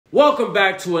Welcome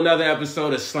back to another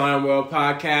episode of Slime World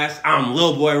Podcast. I'm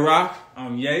Lil Boy Rock.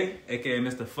 I'm Ye, aka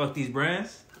Mr. Fuck These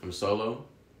Brands. I'm Solo.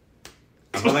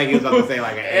 I feel like he was about to say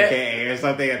like an AKA or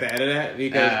something at the end of that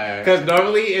because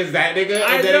normally it's that nigga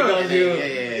and then it goes you.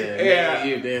 Yeah.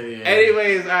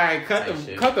 Anyways, all right, cut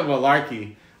the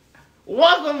malarkey.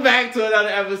 Welcome back to another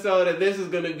episode, and this is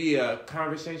gonna be a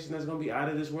conversation that's gonna be out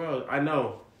of this world. I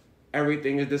know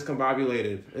everything is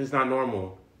discombobulated. It's not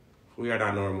normal. We are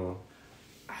not normal.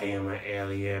 I am an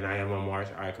alien. I am a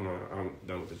Martian. All right, come on. I'm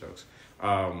done with the jokes.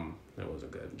 That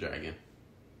wasn't good. Dragon.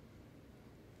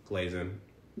 Glazing.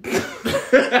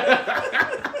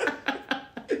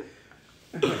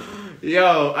 Yo,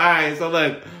 all right. So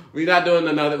look, we're not doing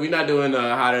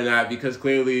Hot or Not because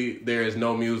clearly there is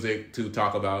no music to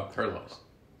talk about. Her loss.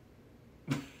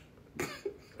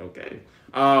 Okay.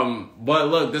 But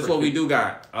look, this is what we do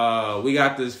got. We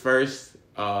got this first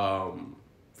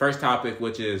topic,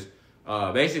 which is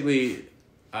basically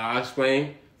I'll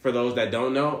explain for those that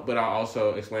don't know, but I'll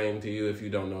also explain to you if you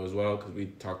don't know as well because we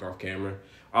talked off camera.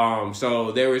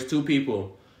 So there was two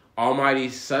people. Almighty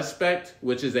Suspect,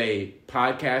 which is a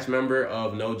podcast member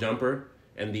of No Jumper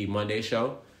and the Monday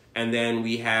Show. And then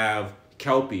we have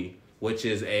Kelpie, which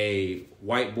is a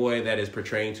white boy that is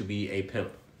portraying to be a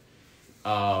pimp.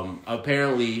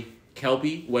 Apparently,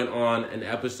 Kelpie went on an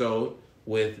episode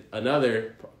with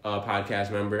another podcast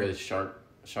member. With Sharp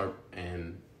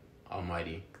and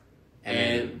Almighty.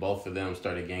 And both of them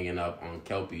started ganging up on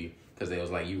Kelpie because they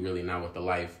was like, you really not with the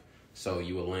life. So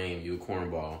you a lame, you a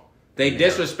cornball. They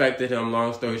disrespected him,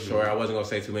 long story short. I wasn't going to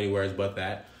say too many words but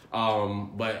that.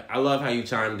 But I love how you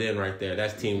chimed in right there.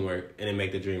 That's teamwork, and it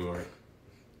make the dream work.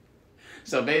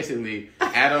 So basically,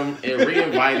 Adam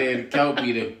re-invited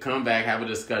Kelpie to come back, have a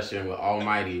discussion with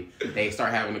Almighty. They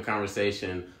start having a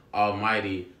conversation.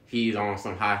 Almighty, he's on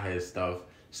some hothead stuff.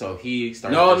 So he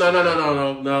started... No,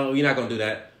 you're not going to do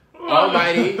that.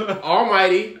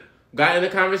 Almighty got in a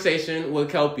conversation with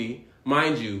Kelpie.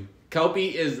 Mind you, Kelpie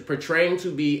is portraying to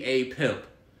be a pimp.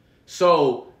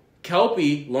 So,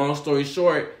 Kelpie, long story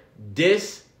short,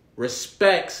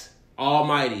 disrespects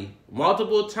Almighty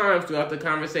multiple times throughout the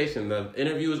conversation. The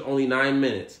interview is only 9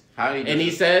 minutes. How he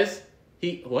disrespect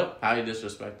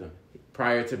him?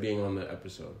 Prior to being on the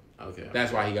episode. Okay.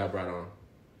 That's why he got brought on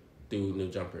through New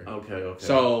Jumper. Okay.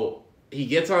 So, he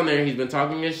gets on there. He's been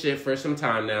talking his shit for some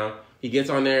time now. He gets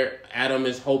on there. Adam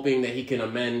is hoping that he can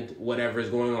amend whatever is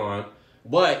going on.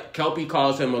 But Kelpie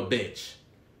calls him a bitch.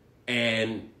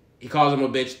 And he calls him a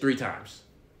bitch 3 times.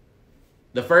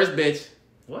 The first bitch...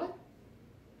 What?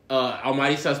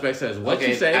 Almighty Suspect says, what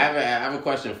you say? I have a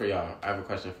question for y'all.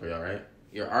 Right?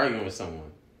 You're arguing with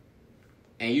someone.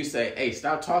 And you say, hey,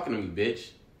 stop talking to me, bitch.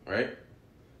 Right?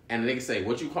 And the nigga say,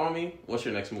 what you call me? What's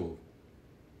your next move?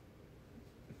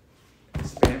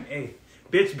 Spam A.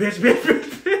 Bitch.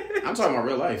 I'm talking about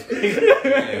real life.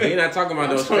 We're not talking about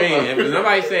no screen.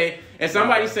 If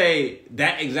somebody say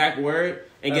that exact word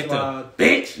and get to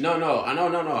bitch. No. I'm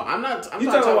talking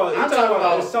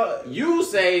about you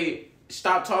say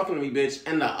stop talking to me, bitch,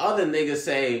 and the other nigga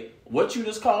say what you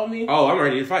just called me. Oh, I'm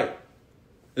ready to fight.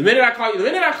 The minute I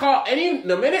call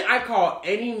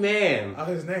any man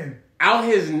out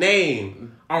his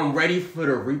name, I'm ready for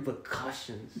the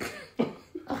repercussions.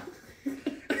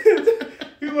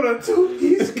 You want a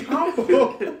 2-piece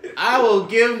combo? I will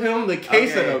give him the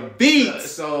case of the beats.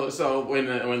 So when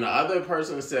the other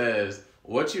person says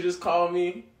what you just called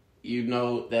me, you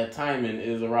know that timing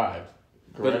is arrived.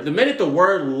 Correct? But the minute the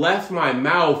word left my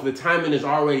mouth, the timing is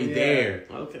already there.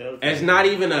 Okay. It's not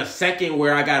even a second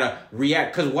where I gotta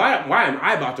react. Because why am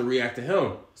I about to react to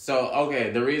him? So,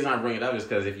 the reason I bring it up is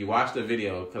because if you watch the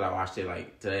video, because I watched it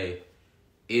like today,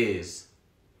 is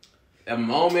the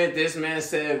moment this man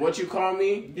said, what you call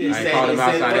me? He said it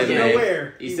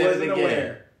again. He said it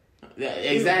again.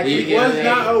 Exactly. He was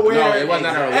not aware. No, it was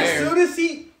not aware. As soon as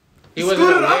he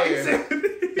wasn't aware.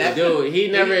 That dude,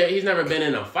 he's never been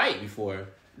in a fight before.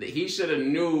 He should have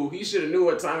knew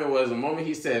what time it was the moment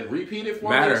he said repeat it for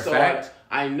Matter me. of fact,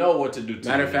 I know what to do to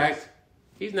Matter of fact,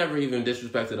 he's never even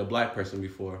disrespected a black person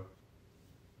before.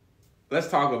 Let's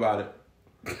talk about it.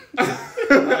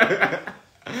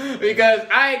 Because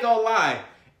I ain't gonna lie,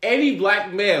 any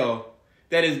black male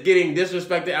that is getting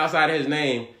disrespected outside of his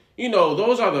name, you know,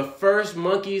 those are the first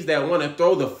monkeys that want to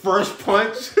throw the first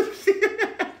punch.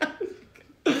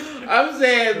 I'm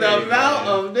saying the amount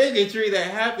of bigotry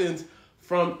that happens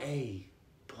from a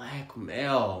black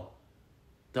male.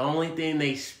 The only thing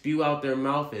they spew out their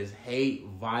mouth is hate,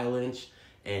 violence,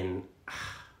 and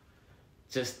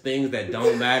just things that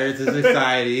don't matter to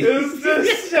society.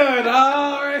 Just shut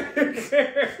up.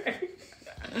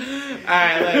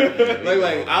 Alright,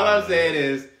 look, all I'm saying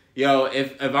is, Yo,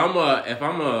 if I'm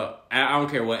a, I don't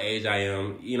care what age I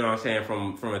am. You know what I'm saying?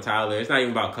 From a toddler, it's not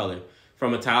even about color.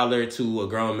 From a toddler to a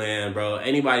grown man, bro.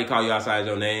 Anybody call you outside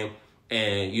your name,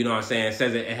 and you know what I'm saying,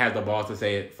 says it has the balls to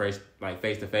say it first, like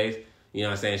face to face. You know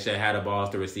what I'm saying? Should have the balls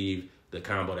to receive the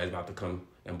combo that's about to come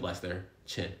and bless their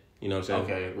chin. You know what I'm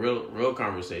saying? Okay, real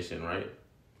conversation, right?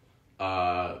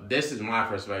 This is my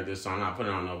perspective, so I'm not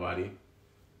putting it on nobody.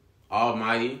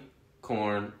 Almighty,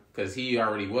 Corn, because he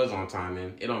already was on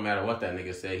timing. It don't matter what that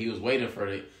nigga said. He was waiting for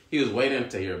it. He was waiting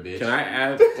to hear, bitch. Can I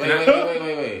add?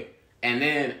 Wait. And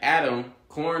then Adam,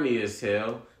 corny as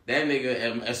hell. That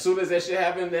nigga, as soon as that shit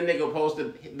happened, that nigga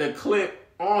posted the clip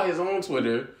on his own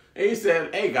Twitter. And he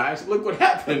said, "Hey guys, look what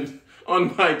happened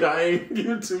on my dying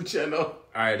YouTube channel."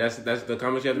 All right, that's the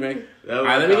comments you have to make. All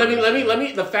right, let me call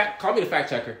me the fact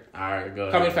checker. All right, go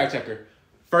ahead. Call me the fact checker.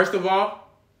 First of all,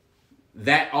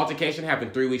 that altercation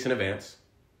happened 3 weeks in advance.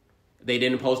 They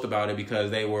didn't post about it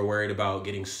because they were worried about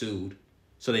getting sued.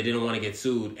 So they didn't want to get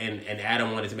sued, and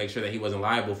Adam wanted to make sure that he wasn't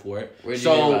liable for it. Where'd you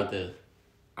hear about this?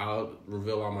 I'll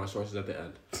reveal all my sources at the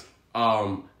end.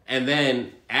 And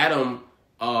then Adam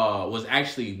was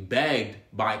actually begged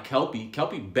by Kelpie.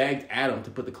 Kelpie begged Adam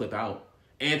to put the clip out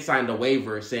and signed a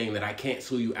waiver saying that I can't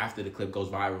sue you after the clip goes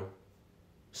viral.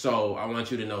 So I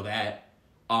want you to know that.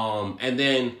 And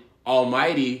then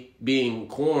Almighty being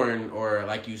Corn, or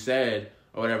like you said,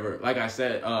 or whatever, like I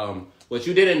said, what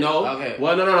you didn't know. Okay.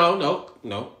 Well,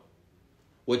 no.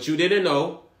 What you didn't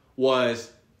know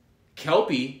was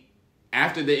Kelpie,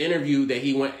 after the interview that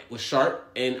he went with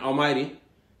Sharp and Almighty,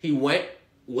 he went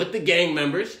with the gang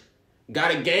members,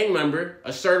 got a gang member,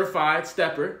 a certified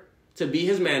stepper, to be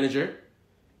his manager.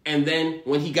 And then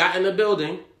when he got in the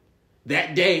building,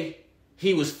 that day,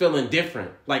 he was feeling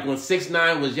different. Like when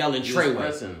 6ix9ine was yelling Treyway. He was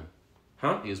pressing him.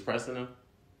 Huh? He was pressing him?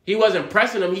 He wasn't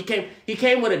pressing him. He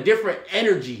came with a different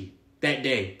energy that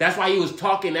day. That's why he was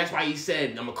talking. That's why he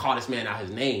said, "I'm going to call this man out his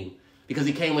name." Because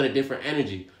he came with a different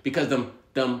energy. Because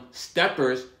them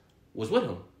steppers was with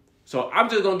him. So I'm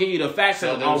just going to give you the facts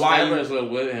on why steppers were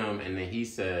with him, and then he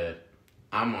said,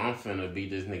 I'm finna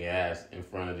beat this nigga ass in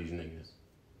front of these niggas.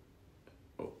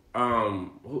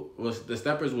 Who was the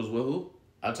steppers was with who?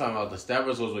 I'm talking about the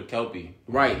steppers was with Kelpie.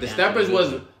 Right. The steppers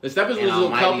was with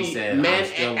Kelpie,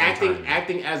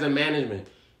 acting as a management.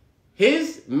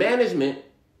 His management,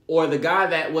 or the guy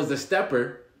that was the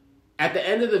stepper, at the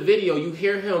end of the video, you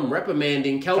hear him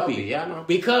reprimanding Kelpie. Yeah, I know.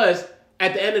 Because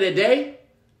at the end of the day,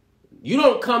 you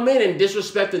don't come in and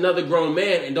disrespect another grown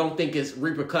man and don't think it's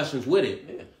repercussions with it.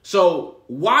 Yeah. So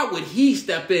why would he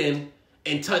step in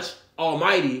and touch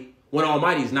Almighty when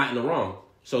Almighty's not in the wrong?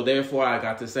 So therefore, I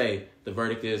got to say, the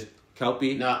verdict is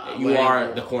Kelpie, you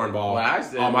are the cornball. What I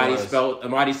said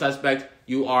Almighty suspect,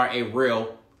 you are a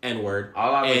real N-word.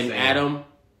 And Adam,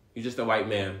 you're just a white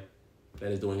man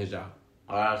that is doing his job.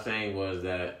 All I was saying was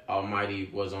that Almighty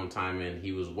was on time and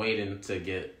he was waiting to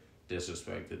get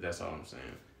disrespected. That's all I'm saying.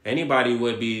 Anybody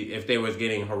would be if they was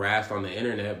getting harassed on the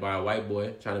internet by a white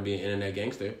boy trying to be an internet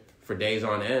gangster for days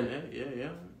on end. Yeah.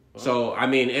 Well, so I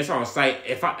mean, it's on site.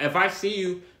 If I see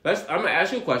you, I'm gonna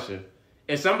ask you a question.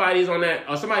 If somebody's on that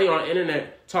or somebody on the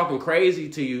internet talking crazy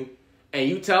to you, and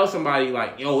you tell somebody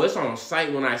like, "Yo, it's on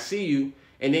site when I see you,"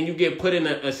 and then you get put in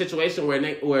a situation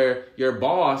where your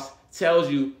boss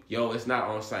tells you, "Yo, it's not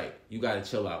on site. You gotta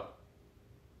chill out."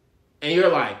 And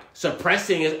you're like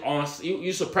suppressing it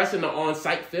you suppressing the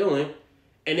on-site feeling,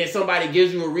 and then somebody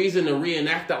gives you a reason to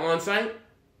reenact the on-site,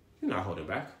 you're not holding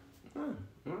back. I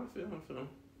feel.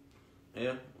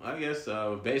 Yeah, I guess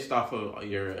based off of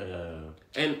your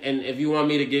and if you want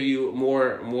me to give you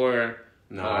more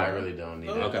no, I really don't need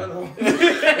that.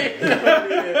 Okay.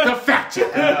 The fact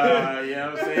check. You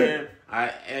know what I'm saying?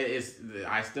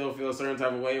 I still feel a certain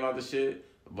type of way about the shit,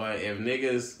 but if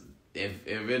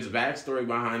it's backstory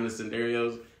behind the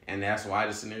scenarios and that's why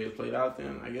the scenario played out,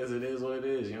 then I guess it is what it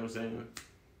is. You know what I'm saying?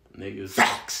 Niggas.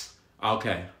 Facts.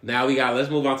 Okay. Now let's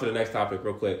move on to the next topic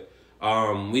real quick.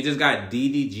 We just got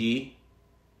DDG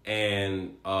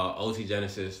and OT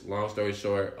Genesis. Long story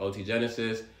short, OT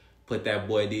Genesis put that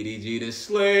boy DDG to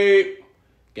sleep.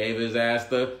 Gave his ass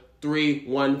the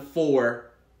 3-1-4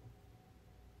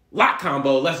 lock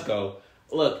combo. Let's go.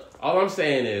 Look, all I'm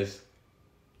saying is,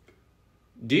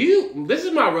 this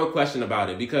is my real question about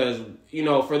it, because, you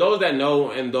know, for those that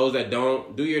know and those that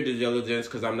don't, do your due diligence,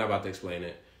 because I'm not about to explain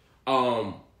it.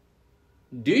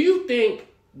 Do you think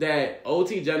that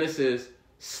OT Genesis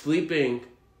sleeping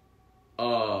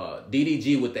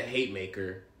DDG with the hate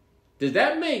maker, does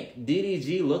that make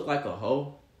DDG look like a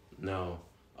hoe? No.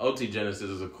 OT Genesis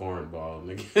is a cornball,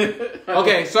 nigga.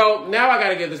 Okay, so now I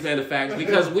gotta give this man the facts,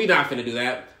 because we not finna do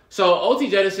that. So OT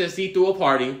Genesis, he threw a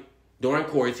party during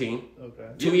quarantine. Okay.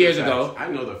 2 years ago. I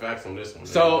know the facts on this one.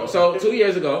 So 2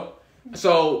 years ago.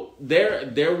 So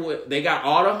they got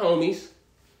all the homies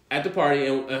at the party,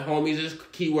 and homies is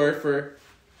keyword for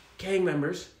gang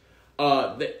members.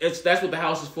 That's what the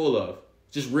house is full of.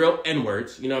 Just real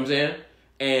N-words, you know what I'm saying?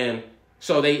 And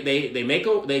so they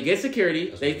get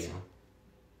security.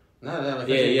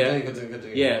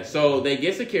 Yeah. So they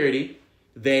get security.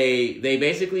 They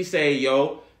basically say,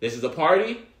 yo, this is a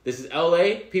party. This is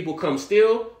LA. People come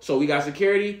still. So we got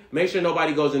security. Make sure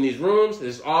nobody goes in these rooms.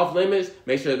 It's off limits.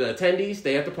 Make sure the attendees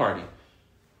stay at the party.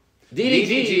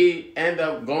 DDG end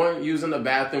up using the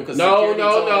bathroom because No.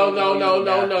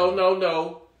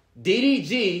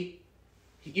 DDG,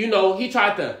 he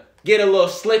tried to get a little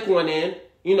slick one in,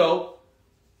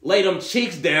 lay them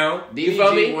cheeks down. You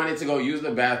feel me? DDG wanted to go use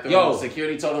the bathroom. Yo.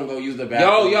 Security told him go use the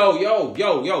bathroom.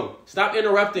 Yo. Stop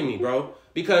interrupting me, bro.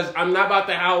 Because I'm not about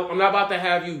to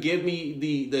have you give me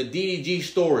the DDG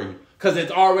story. Because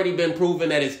it's already been proven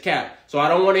that it's cap. So I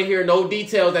don't want to hear no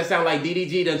details that sound like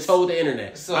DDG done told the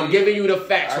internet. So I'm giving you the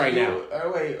facts right now.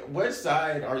 Wait, what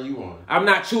side are you on? I'm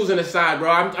not choosing a side,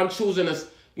 bro. I'm choosing a...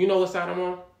 You know what side I'm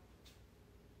on?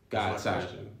 God's side.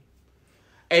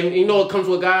 And you know what comes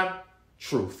with God?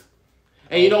 Truth.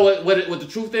 And you know what the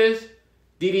truth is?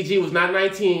 DDG was not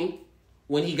 19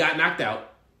 when he got knocked out.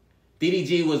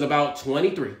 DDG was about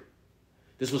 23.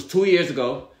 This was 2 years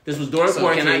ago. This was during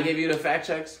quarantine. Can I give you the fact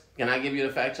checks? In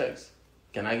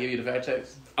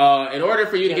order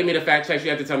for you to give me the fact checks, you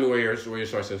have to tell me where your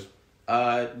source is.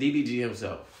 DDG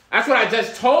himself. That's what I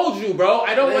just told you, bro.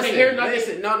 I don't want to hear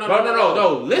nothing.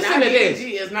 No. Listen to this.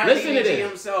 It's not DDG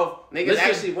himself. Niggas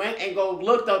actually went and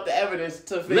looked up the evidence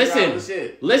to figure out the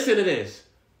shit. Listen to this.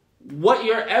 What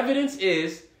your evidence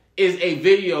is a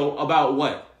video about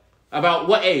what? About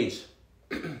what age?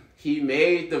 He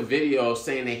made the video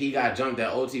saying that he got jumped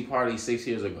at OT party 6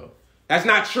 years ago. That's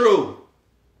not true.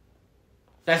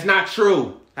 That's not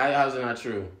true. How is it not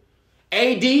true?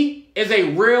 AD is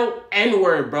a real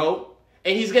N-word, bro.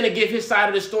 And he's going to give his side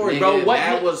of the story, bro.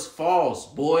 That was false,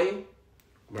 boy.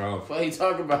 Bro. What are you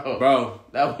talking about? Bro.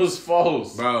 That was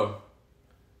false. Bro.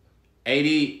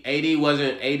 AD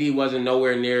wasn't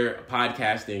nowhere near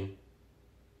podcasting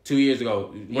 2 years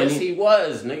ago. Yes, he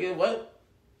was, nigga. What?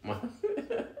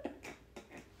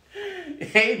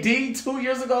 AD 2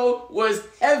 years ago was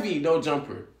heavy no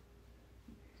jumper.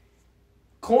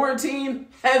 Quarantine,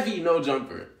 heavy no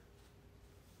jumper.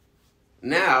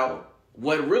 Now,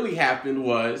 what really happened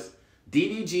was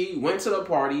DDG went to the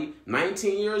party,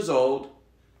 19 years old.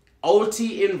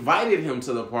 OT invited him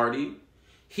to the party.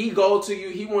 He want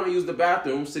to use the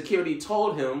bathroom. Security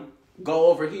told him, go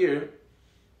over here.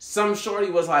 Some shorty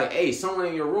was like, hey, someone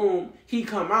in your room. He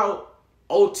come out,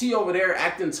 OT over there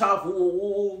acting tough,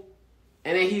 woo.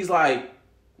 And then he's like,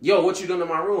 yo, what you doing in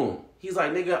my room? He's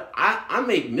like, nigga, I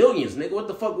make millions, nigga. What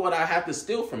the fuck would I have to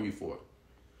steal from you for?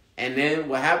 And then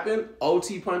what happened?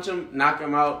 OT punch him, knock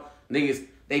him out. Niggas,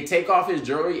 they take off his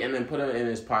jewelry and then put it in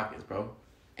his pockets, bro.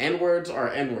 N-words are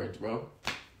N-words, bro.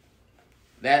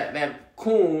 That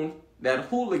coon, that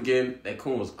hooligan, that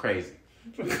coon was crazy.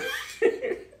 So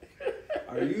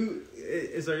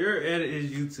you're at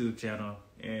his YouTube channel,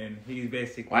 and he's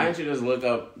basically... Why don't you just look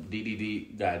up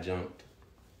DDD got jumped?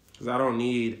 Because I don't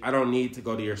need to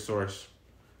go to your source.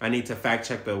 I need to fact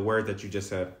check the word that you just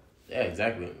said. Yeah,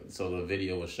 exactly. So the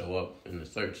video will show up in the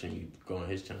search, and you go on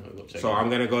his channel and go check it out. So I'm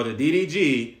going to go to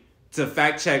DDG to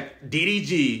fact check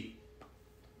DDG.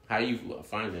 How you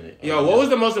finding it? Yo, what was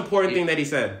the most important thing that he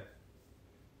said?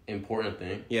 Important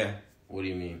thing? Yeah. What do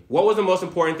you mean? What was the most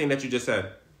important thing that you just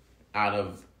said? Out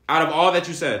of all that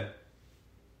you said.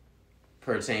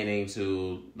 Pertaining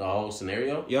to the whole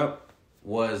scenario? Yep.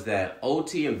 Was that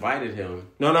OT invited him.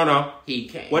 No. He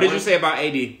came. What did you say about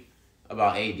AD?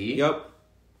 About AD? Yep.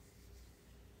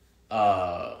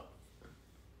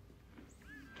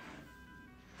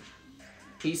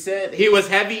 He said he was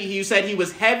heavy. You said he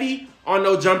was heavy on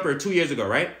no jumper 2 years ago,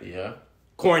 right? Yeah.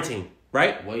 Quarantine,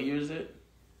 right? What year is it?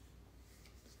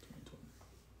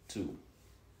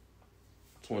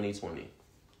 2020.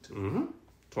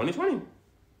 2020.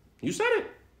 You said it.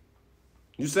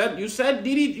 You said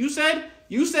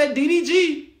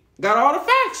DDG got all the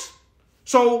facts.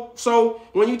 So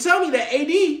when you tell me that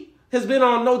AD has been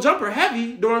on no jumper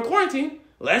heavy during quarantine,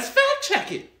 let's fact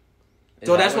check it.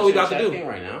 So that's what we got to do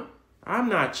right now. I'm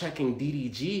not checking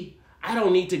DDG. I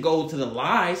don't need to go to the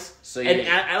lies. So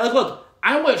look,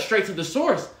 I went straight to the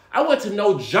source. I went to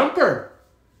no jumper.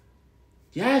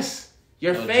 Yes,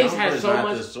 your face has so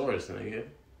much. The source, nigga.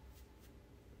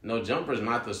 No Jumper is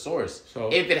not the source. So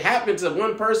if it happened to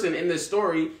one person in this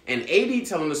story, and AD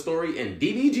telling the story, and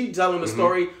DDG telling the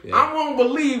story, I won't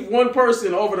believe one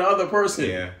person over the other person.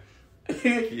 Yeah.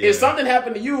 If something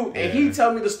happened to you and he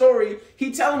tell me the story,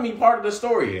 he telling me part of the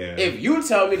story. Yeah. If you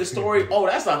tell me the story,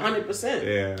 that's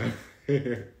 100%.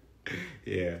 Yeah.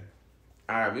 Yeah.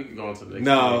 All right, we can go on to the next.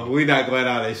 No, we not going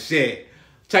on this shit.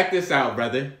 Check this out,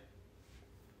 brother.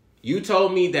 You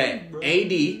told me that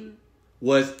AD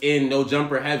was in No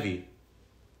Jumper Heavy.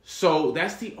 So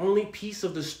that's the only piece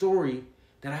of the story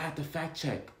that I have to fact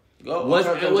check. Was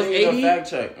AD fact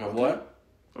check? Okay. What?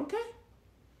 Okay.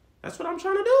 That's what I'm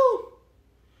trying to do.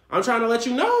 I'm trying to let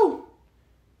you know.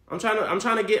 I'm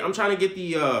trying to get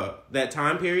the that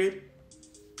time period.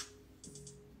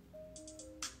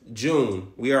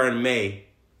 June. We are in May.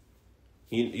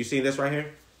 You see this right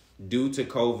here? Due to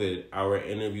COVID, our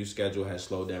interview schedule has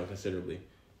slowed down considerably.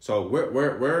 So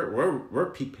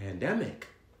we're peak pandemic.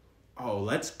 Oh,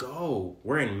 let's go.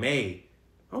 We're in May.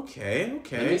 Okay.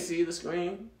 Let me see the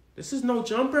screen. This is No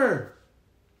Jumper.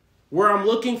 Where I'm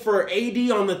looking for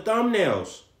AD on the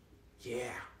thumbnails.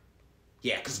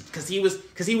 Yeah, cause he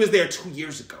was there 2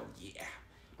 years ago. Yeah.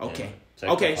 Okay.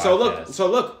 Yeah, okay. So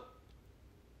look.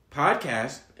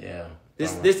 Podcast. Yeah.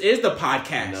 This is the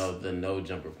podcast. No, the No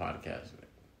Jumper podcast.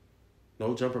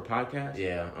 No Jumper podcast.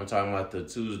 Yeah, I'm talking about the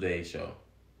Tuesday show.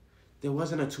 There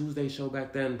wasn't a Tuesday show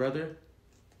back then, brother.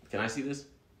 Can I see this?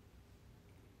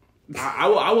 I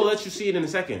will let you see it in a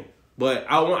second. But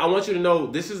I want you to know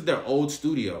this is their old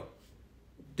studio.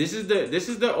 This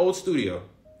is their old studio.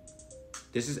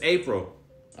 This is April.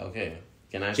 Okay.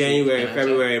 Can I January,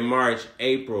 February, March,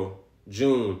 April,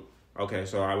 June. Okay,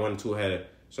 so I went too ahead.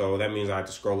 So that means I have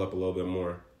to scroll up a little bit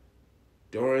more.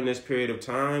 During this period of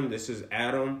time, this is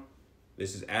Adam.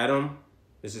 This is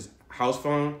House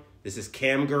Phone. This is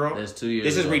Cam Girl. That's 2 years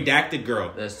This ago. is Redacted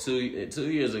Girl. That's 2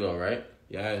 years ago, right?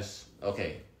 Yes.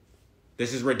 Okay.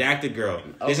 This is Redacted Girl.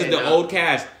 Okay, This is the old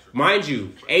cast. Mind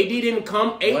you, AD didn't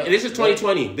come. This is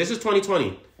 2020. This is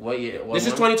 2020. What year? This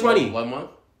is 2020. What month?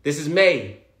 This is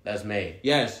May. That's May.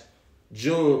 Yes.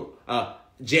 June,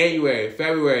 January,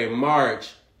 February, March,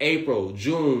 April,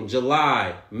 June,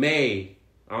 July, May.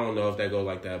 I don't know if that goes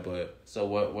like that, but so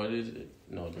what is it?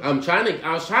 No. I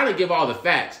was trying to give all the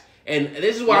facts. And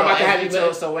this is why I'm about to have you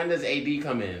tell. So when does AD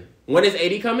come in? When does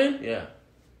AD come in? Yeah.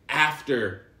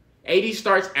 After. AD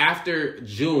starts after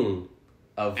June.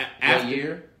 Of what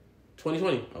year?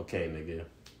 2020. Okay, nigga.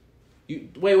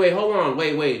 Wait, hold on.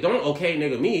 Wait. Don't okay,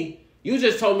 nigga, me. You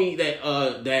just told me that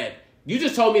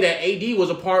AD was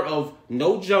a part of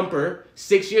No Jumper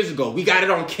 6 years ago. We got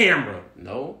it on camera.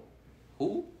 No.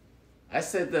 Who? I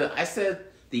said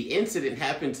the incident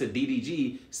happened to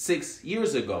DDG 6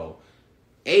 years ago.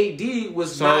 AD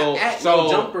was not at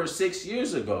No Jumper 6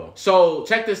 years ago. So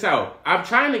check this out. I'm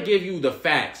trying to give you the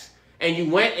facts. And you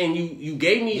went and you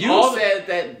gave me You said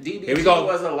that DDG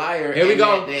was a liar. Here we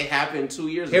go. That they happened 2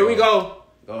 years ago. Here we go.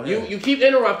 Go ahead. You keep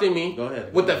interrupting me. Go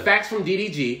ahead. With the facts from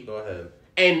DDG. Go ahead.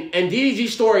 And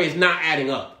DDG's story is not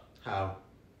adding up. How?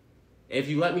 If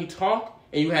you let me talk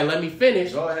and you had let me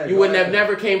finish, you wouldn't have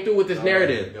never came through with this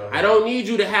narrative. I don't need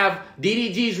you to have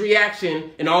DDG's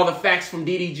reaction and all the facts from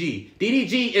DDG.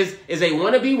 DDG is a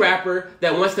wannabe rapper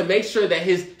that wants to make sure that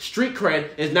his street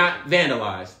cred is not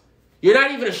vandalized. You're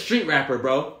not even a street rapper,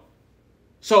 bro.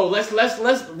 So let's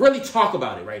really talk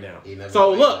about it right now.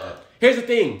 So look, here's the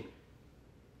thing.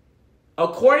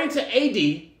 According to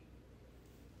AD,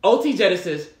 OT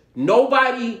Genesis,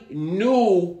 nobody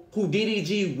knew who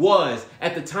DDG was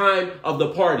at the time of the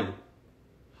party.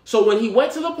 So when he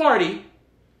went to the party,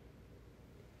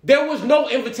 there was no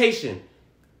invitation.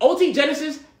 OT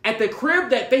Genesis, at the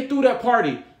crib that they threw that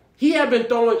party, he had been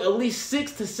throwing at least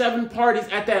 6 to 7 parties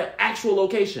at that actual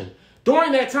location.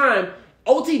 During that time,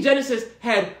 OT Genesis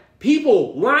had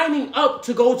people lining up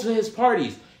to go to his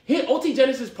parties. OT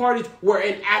Genesis parties were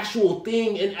an actual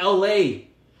thing in LA.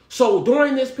 So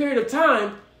during this period of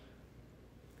time,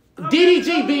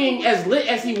 DDG being as lit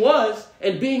as he was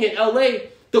and being in LA,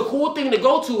 the cool thing to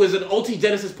go to is an OT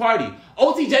Genesis party.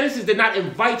 OT Genesis did not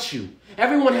invite you.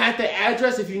 Everyone had the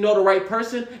address if you know the right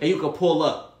person and you could pull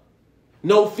up.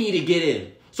 No fee to get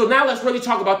in. So now let's really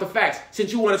talk about the facts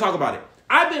since you want to talk about it.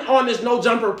 I've been on this No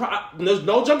Jumper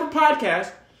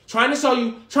podcast trying to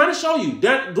show you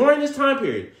that during this time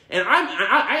period. And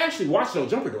I actually watched No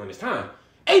Jumper during this time.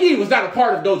 AD was not a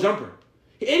part of No Jumper.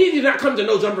 AD did not come to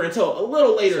No Jumper until a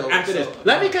little later after this.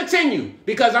 Let me continue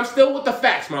because I'm still with the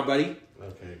facts, my buddy.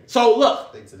 Okay. So look.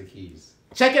 Stick to the keys.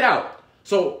 Check it out.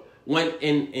 So when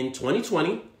in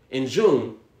 2020, in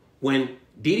June, when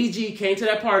DDG came to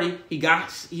that party, he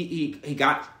got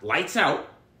lights out.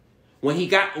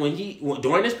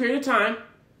 during this period of time,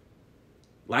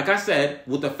 like I said,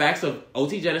 with the facts of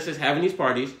OT Genesis having these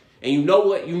parties, and you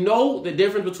know the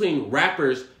difference between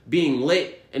rappers being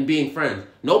lit and being friends.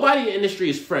 Nobody in the industry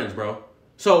is friends, bro.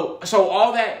 So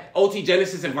all that OT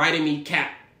Genesis inviting me,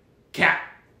 cap.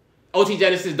 OT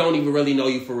Genesis don't even really know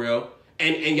you for real.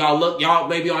 And y'all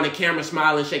maybe on the camera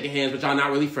smiling, shaking hands, but y'all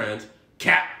not really friends.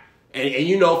 Cap. And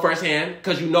you know firsthand,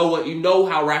 because you know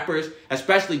how rappers,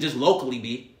 especially just locally,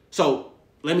 be. So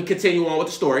let me continue on with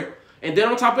the story. And then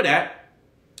on top of that,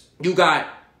 you got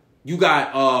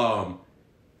him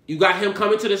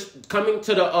coming to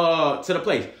the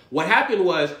place. What happened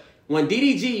was when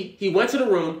DDG, he went to the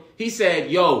room, he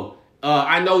said, yo,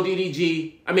 I know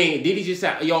DDG. I mean, DDG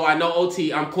said, yo, I know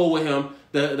OT. I'm cool with him.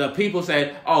 The people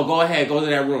said, oh, go ahead, go to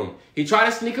that room. He tried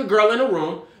to sneak a girl in the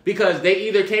room because they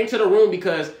either came to the room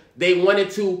because they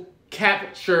wanted to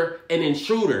capture an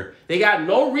intruder. They got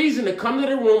no reason to come to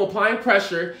the room applying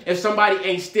pressure if somebody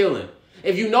ain't stealing.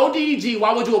 If you know DDG,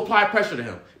 why would you apply pressure to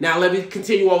him? Now, let me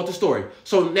continue on with the story.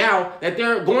 So now that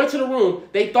they're going to the room,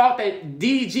 they thought that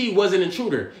DDG was an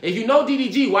intruder. If you know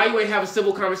DDG, why you ain't have a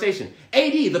civil conversation?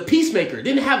 AD, the peacemaker,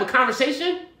 didn't have a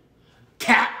conversation?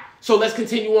 Cap. So let's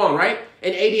continue on, right?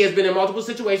 And AD has been in multiple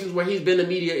situations where he's been the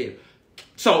mediator.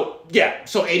 So, yeah,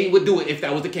 so AD would do it if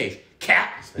that was the case. Cap.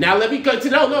 Now let me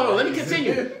continue. No, let me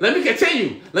continue.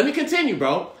 Let me continue,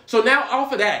 bro. So now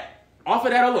off of that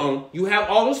alone, you have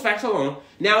all those facts alone.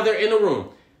 Now they're in the room.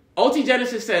 OT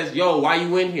Genesis says, yo, why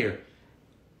you in here?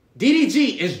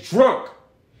 DDG is drunk.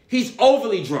 He's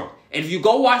overly drunk. And if you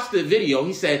go watch the video,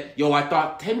 he said, yo, I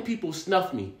thought 10 people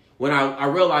snuffed me when I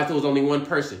realized there was only one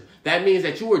person. That means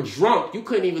that you were drunk. You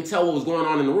couldn't even tell what was going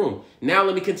on in the room. Now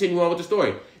let me continue on with the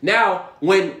story. Now,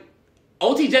 when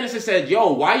OT Genesis said,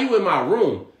 yo, why you in my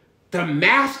room? The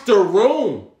master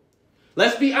room.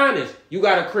 Let's be honest. You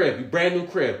got a crib, you brand new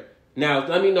crib. Now,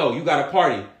 let me know, you got a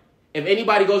party. If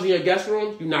anybody goes in your guest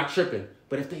room, you're not tripping.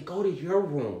 But if they go to your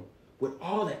room with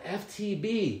all the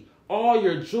FTB, all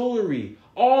your jewelry,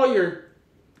 all your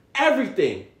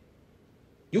everything,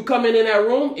 you come in that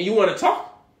room and you want to talk?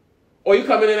 Or you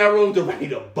come in that room to ready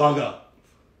to bug up?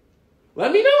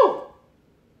 Let me know.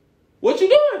 What you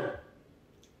doing?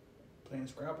 Playing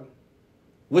Scrabble.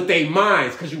 With their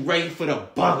minds, because you ready for the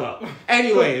bug up.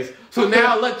 Anyways, so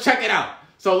now let's check it out.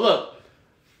 So look,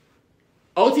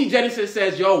 OT Genesis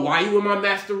says, yo, why you in my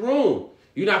master room?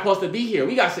 You're not supposed to be here.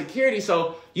 We got security,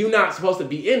 so you're not supposed to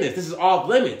be in this. This is off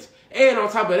limits. And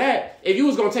on top of that, if you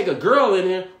was going to take a girl in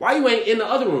here, why you ain't in the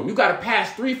other room? You got to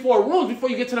pass 3-4 rooms before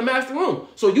you get to the master room.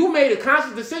 So you made a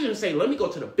conscious decision to say, let me go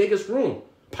to the biggest room,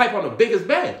 pipe on the biggest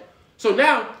bed. So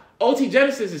now OT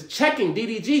Genesis is checking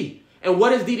DDG. And what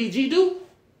does DDG do?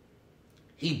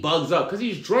 He bugs up because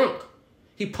he's drunk.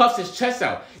 He puffs his chest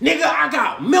out. Nigga, I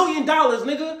got $1 million,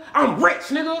 nigga. I'm rich,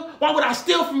 nigga. Why would I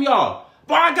steal from y'all?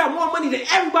 Boy, I got more money than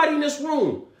everybody in this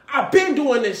room. I've been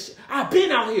doing this. I've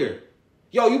been out here.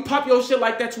 Yo, you pop your shit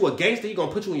like that to a gangster, he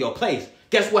gonna put you in your place.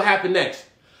 Guess what happened next?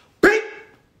 Beep!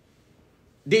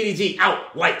 DDG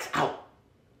out. Lights out.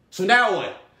 So now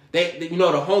what? They you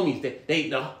know, the homies,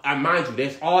 I mind you,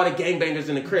 there's all the gangbangers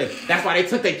in the crib. That's why they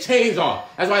took their chains off.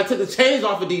 That's why they took the chains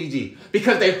off of DDG.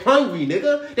 Because they hungry,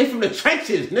 nigga. They from the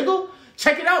trenches, nigga.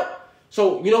 Check it out.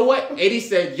 So, you know what? 80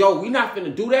 said, yo, we not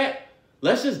finna do that.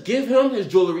 Let's just give him his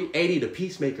jewelry. 80, the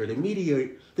peacemaker, the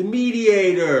mediator.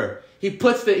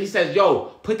 He says,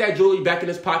 yo, put that jewelry back in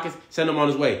his pockets, send him on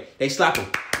his way. They slap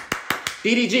him.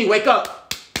 DDG, wake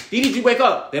up. DDG, wake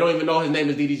up. They don't even know his name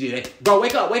is DDG. Bro,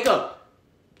 wake up.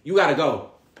 You gotta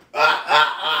go.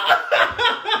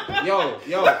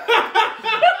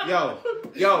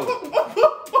 Yo.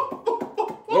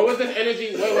 What was this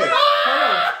energy? Wait.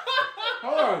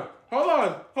 Hold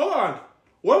on.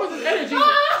 What was this energy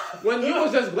when you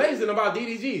was just blazing about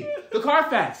DDG? The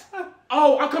Carfax.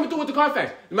 Oh, I'm coming through with the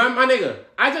Carfax. My nigga,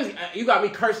 you got me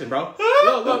cursing, bro.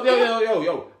 Look,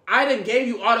 yo. I done gave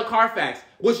you all the Carfax,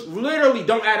 which literally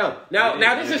don't add up. Now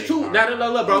this is two.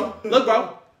 Look,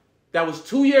 bro. That was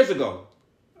 2 years ago.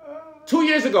 2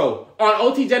 years ago on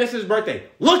OT Genesis' birthday.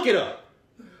 Look it up.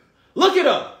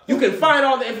 You can find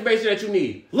all the information that you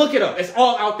need. Look it up. It's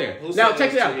all out there. Now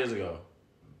check it out. 2 years ago.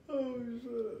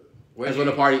 That's when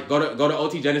the party. Go to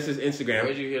OT Genesis Instagram.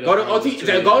 Where'd you hear that? Go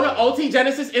to OT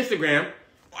Genesis Instagram.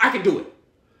 I can do it.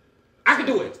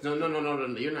 No.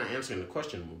 You're not answering the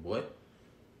question, boy.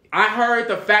 I heard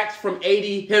the facts from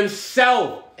 80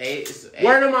 himself.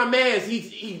 Word of my mans.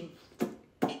 He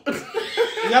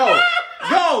Yo.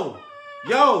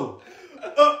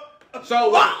 So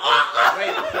what?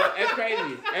 Wait, that's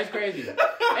crazy.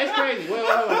 Wait,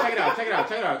 hold on. Check it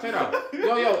out.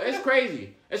 Yo, it's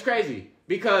crazy.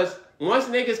 Because once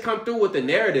niggas come through with the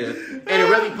narrative and it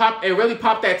really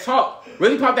pop that talk,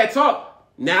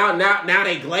 now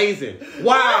they glazing.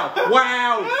 Wow.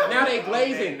 Now they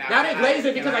glazing. Now they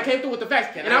glazing because I came through with the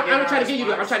facts. And I'm trying to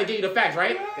give you the facts,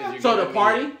 right? So the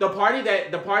party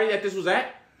that this was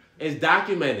at is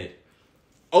documented.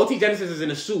 OT Genesis is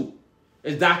in a suit.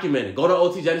 It's documented. Go to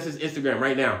OT Genesis Instagram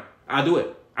right now. I'll do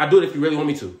it. I'll do it if you really want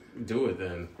me to. Do it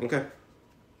then. Okay.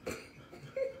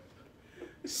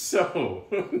 So,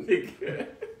 nigga,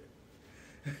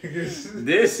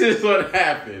 this is what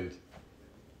happened.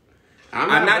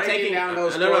 I'm not taking down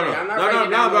those stories. I'm not breaking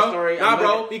down those stories.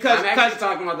 Bro. Because I'm actually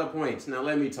talking about the points. Now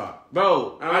let me talk,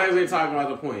 bro. I'm actually talking about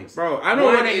the points, bro. I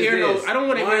don't want to hear no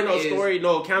story,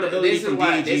 no accountability from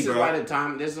DDG, bro.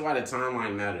 This is why the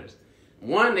timeline matters.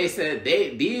 One, they said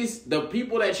the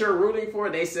people that you're rooting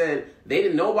for, they said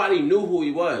nobody knew who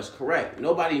he was. Correct.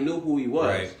 Nobody knew who he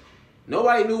was. Right.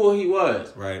 Nobody knew who he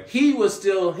was. Right. He was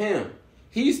still him.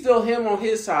 He's still him on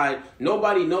his side.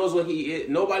 Nobody knows what he is.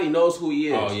 Nobody knows who he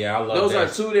is. Oh yeah, I love those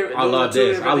this. Are two different. I love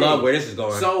this. I love where this is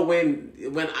going. So when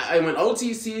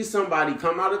OT sees somebody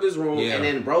come out of his room and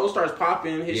then bro starts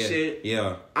popping his shit,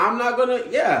 I'm not gonna.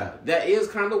 Yeah, that is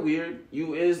kind of weird.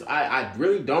 I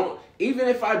really don't. Even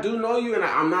if I do know you and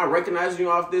I'm not recognizing you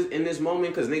off this in this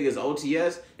moment because nigga is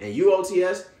OTS and you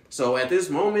OTS. So at this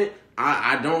moment,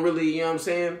 I don't really, you know what I'm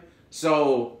saying?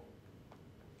 So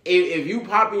if you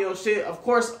popping your shit, of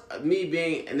course, me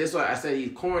being, and this is why I said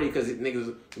he's corny because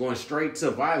niggas going straight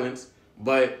to violence.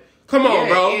 But come on,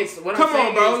 bro. Come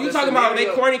on, bro. You talking about they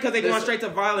corny because they going straight to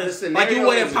violence? Like you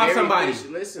wouldn't pop somebody.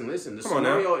 Listen. The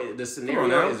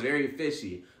scenario is very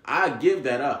fishy. I give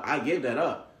that up.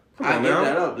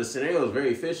 The scenario is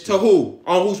very fishy. To who?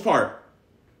 On whose part?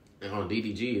 On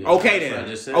DDG. Okay then.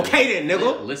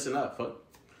 Nigga. Listen up, fuck.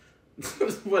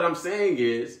 What I'm saying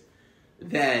is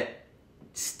that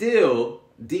still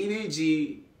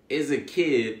DDG is a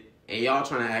kid and y'all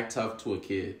trying to act tough to a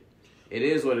kid. It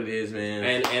is what it is,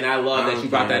 man. And I love that you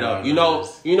brought that up. You know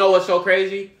what's so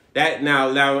crazy? That now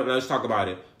let's talk about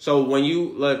it. So when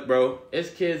you look, bro,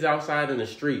 it's kids outside in the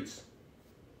streets.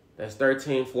 That's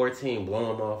 13, 14,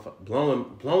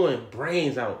 blowing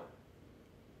brains out.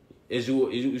 Is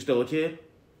you still a kid?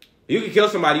 You can kill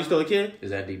somebody, you still a kid? Is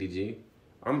that DDG?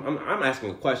 I'm asking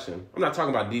a question. I'm not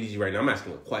talking about DDG right now. I'm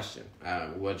asking a question.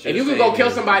 If you can go kill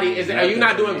somebody, are you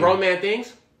not doing grown man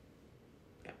things?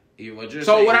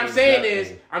 What I'm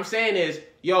saying is,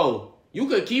 yo, you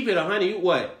could keep it 100.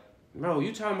 What, bro?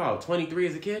 You talking about 23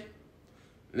 as a kid?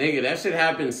 Nigga, that shit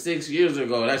happened 6 years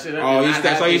ago. That shit.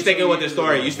 So you sticking with the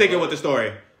story? You sticking with the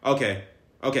story? Okay.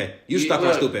 You stuck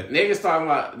on stupid. Niggas talking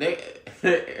about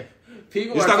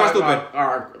people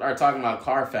are talking about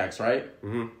Carfax, right?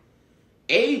 Mm-hmm.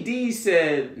 AD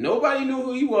said nobody knew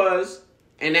who he was,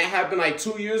 and that happened like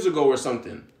 2 years ago or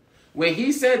something. When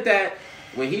he said that,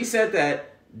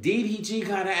 DDG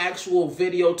got an actual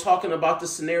video talking about the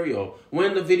scenario.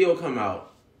 When the video come out?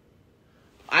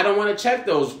 I don't want to check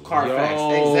those Carfax.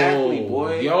 Exactly,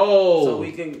 boy. So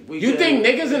we can. You think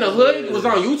niggas in the hood was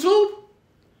on YouTube?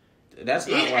 That's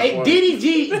not why.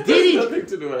 DDG. Nothing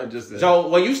to do with what I just said. So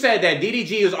when you said that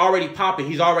DDG is already popping,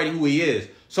 he's already who he is.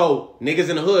 So niggas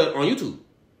in the hood on YouTube,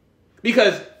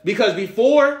 because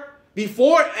before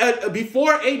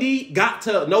AD got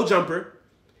to No Jumper,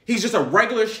 he's just a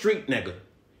regular street nigga.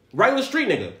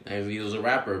 And he was a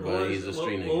rapper, but he's a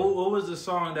street nigga. What was the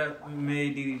song that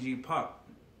made DDG pop?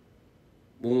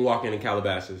 Moonwalking in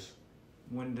Calabasas.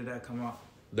 When did that come out?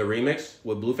 The remix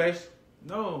with Blueface?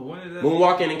 No, when did that?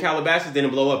 Moonwalking in Calabasas didn't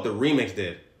blow up. The remix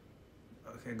did.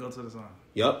 Okay, go to the song.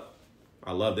 Yup.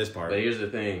 I love this part. But here's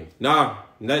the thing. Nah,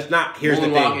 that's not. Here's the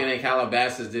thing. Moonwalking in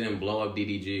Calabasas didn't blow up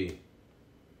DDG.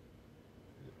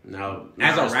 Now,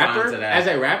 as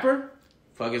a rapper?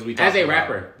 Fuck is we talking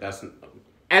about?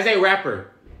 As a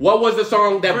rapper, what was the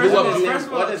song that blew up? First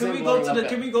of all,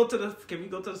 can we go to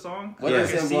the song? What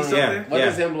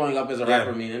does him blowing up as a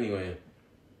rapper mean anyway?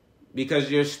 Because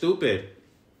you're stupid.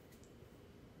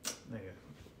 Nigga.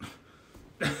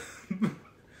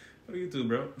 What are you do,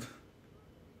 bro?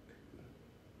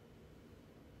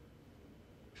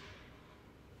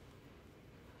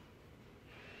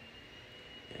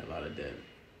 Yeah, a lot of dead.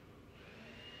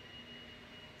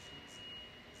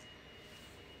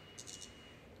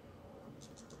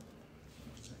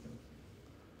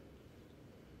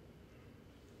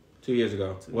 Two years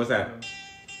ago. What's that?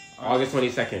 August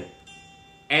 22nd.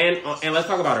 And let's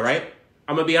talk about it, right?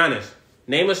 I'm gonna be honest.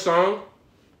 Name a song.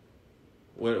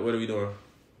 What are we doing?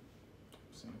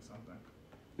 Sing something.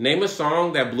 Name a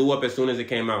song that blew up as soon as it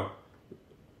came out.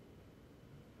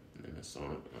 Name a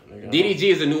song. DDG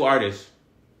is a new artist.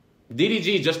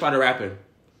 DDG just started rapping.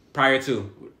 prior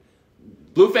to.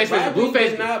 Blueface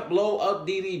did not blow up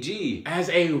DDG as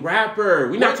a rapper.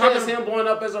 What does him blowing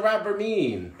up as a rapper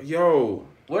mean? Yo,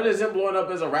 what does him blowing up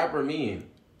as a rapper mean?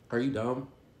 Are you dumb?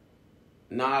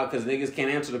 Nah, because niggas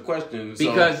can't answer the question.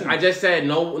 Because I just said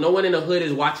no one in the hood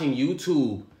is watching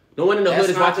YouTube. No one in the hood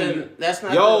is watching. That's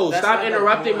not. Yo, stop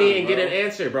interrupting me and get an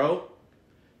answer, bro.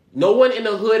 No one in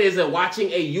the hood is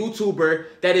watching a YouTuber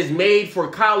that is made for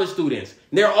college students.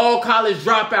 They're all college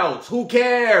dropouts. Who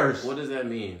cares? What does that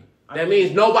mean? That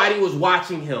means nobody was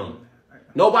watching him.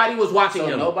 Nobody was watching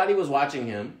him. Nobody was watching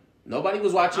him. Nobody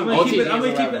was watching. I'm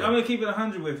gonna keep it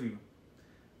 100 with you.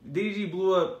 DDG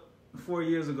blew up 4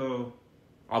 years ago.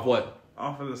 Off what?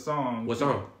 Off of the song. What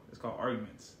song? It's called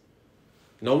Arguments.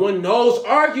 No one knows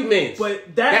Arguments.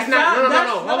 But that's not.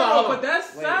 No. Hold on. But that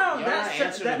sound.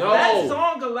 That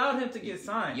song allowed him to get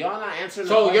signed. Y'all not answering.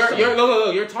 So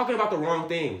you're talking about the wrong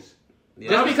things.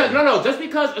 Yeah. Just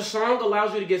because a song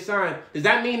allows you to get signed, does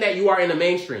that mean that you are in the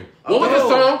mainstream? What was the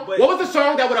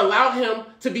song that would allow him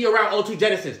to be around O2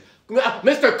 Genesis?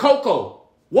 Mr. Coco.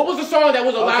 What was the song that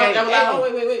was allowed?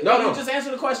 Wait. No. You just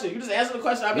answer the question. I've been trying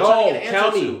to get an answer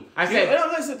tell me. to. I said.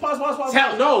 Listen. Pause.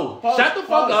 Shut the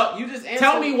fuck up. You just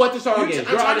tell me what the song is. I'm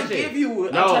trying to give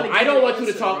you. No, I don't want you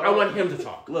to talk. I want him to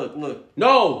talk. Look.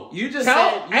 No. You just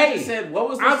said. What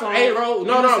was the song? Hey, bro.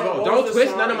 No, bro. Don't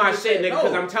twist none of my shit, nigga.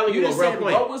 Because I'm telling you a real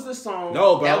point. What was the song?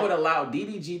 That would allow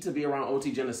DDG to be around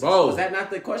OT Genesis? Was that not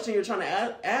the question you're trying to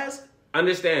ask?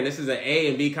 Understand, this is an A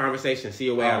and B conversation. See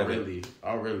your way out of it.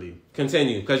 Oh, really?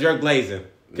 Continue, because you're glazing.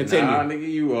 Continue. Nah, nigga,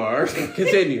 you are.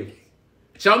 Continue.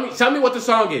 Tell me what the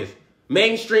song is.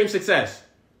 Mainstream success.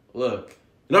 Look.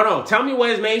 No. Tell me what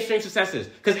his mainstream success is.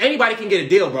 Because anybody can get a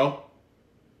deal, bro.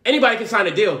 Anybody can sign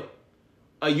a deal.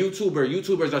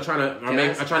 YouTubers are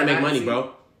trying to make money,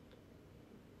 bro.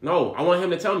 No, I want him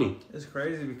to tell me. It's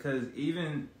crazy because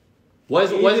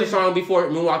What's the song before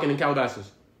Moonwalking in Calabasas?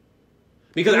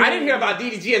 Because I didn't hear about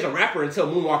DDG as a rapper until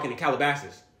Moonwalking in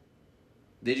Calabasas.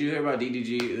 Did you hear about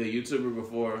DDG, the YouTuber,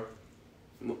 before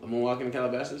Moonwalking in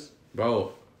Calabasas?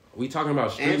 Bro, we talking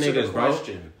about street Answer niggas, the bro.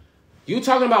 question. You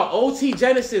talking about OT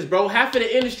Genesis, bro. Half of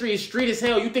the industry is street as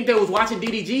hell. You think they was watching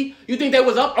DDG? You think they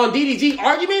was up on DDG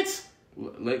arguments?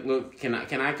 Look, can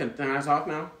I talk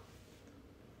now?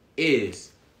 DDG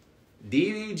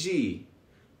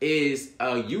is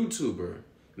a YouTuber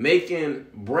making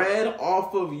bread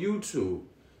off of YouTube,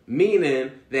 meaning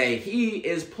that he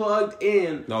is plugged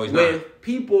in with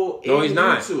people in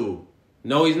YouTube.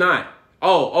 No, he's not.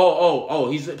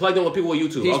 Oh, he's plugged in with people with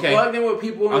YouTube. He's plugged in with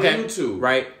people on YouTube.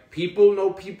 Right. People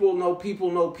know people know people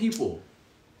know people.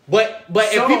 But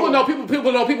if people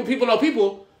know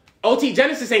people, OT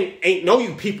Genesis ain't know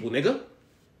you people, nigga.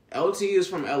 LT is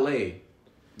from LA.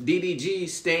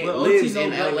 DDG lives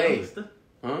in LA. Youngster?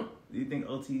 Huh? Do you think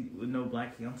OT would know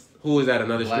Black Youngster? Who is that?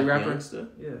 Another street rapper? Youngster?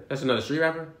 Yeah. That's another street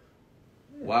rapper?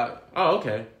 Yeah. Why? Oh,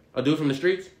 okay. A dude from the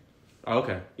streets? Oh,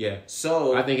 okay. Yeah.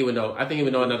 So I think he would know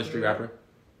another street rapper.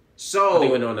 So I think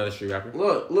he would know another street rapper.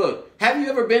 Look. Have you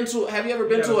ever been to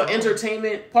an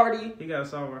entertainment party? He got a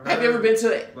song with her. Have you ever been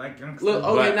to Black Youngster? Look,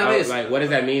 okay, now this. Like, what does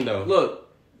that mean though? Look.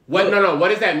 No. What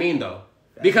does that mean though?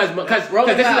 Because this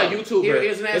is a YouTuber.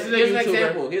 Here's an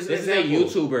example. This is a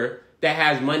YouTuber that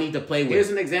has money to play with. Here's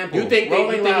an example. You think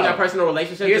he got personal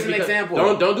relationships? Here's an example.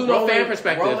 Don't do no fan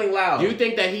perspective. Rolling Loud. Do you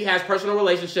think that he has personal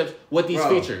relationships with these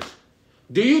features?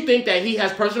 Do you think that he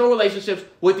has personal relationships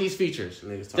with these features?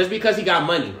 Just because he got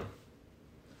money.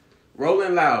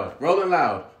 Rolling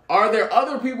Loud. Are there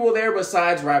other people there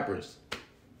besides rappers?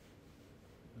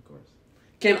 Of course.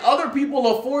 Can other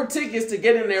people afford tickets to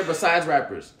get in there besides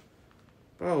rappers?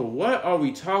 Bro, what are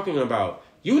we talking about?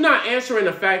 You not answering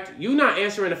the fact. Give me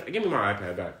my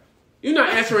iPad back. You not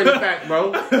answering the fact, bro.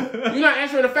 You not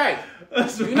answering the fact.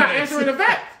 You not answering the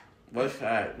fact. What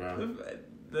fact, bro?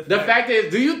 The fact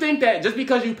is, do you think that just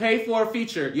because you pay for a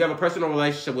feature, you have a personal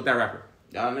relationship with that rapper?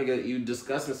 Y'all nigga, you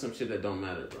discussing some shit that don't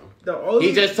matter, bro.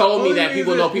 He just told me that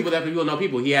people know people that people know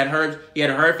people. He had a Herb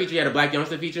feature, he had a Black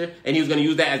Youngster feature, and he was going to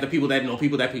use that as the people that know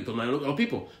people that people know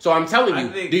people. So I'm telling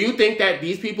you, do you think that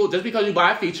these people, just because you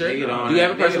buy a feature, do you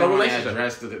have a personal relationship?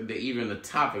 Address even the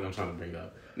topic I'm trying to bring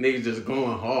up. Niggas just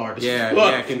going hard.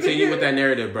 Yeah, continue with that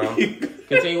narrative, bro.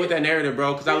 Continue with that narrative,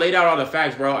 bro, because I laid out all the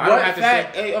facts, bro. I don't have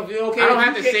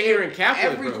to sit here and cap it,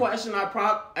 every question I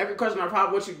prop,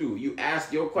 what you do? You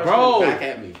ask your question back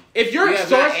at me. If your source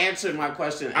not answered my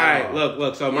question all right,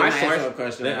 look. So my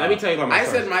source. Let me tell you about my source.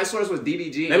 I said my source was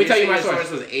DDG. Let me tell you my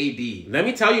source. Was AD. Let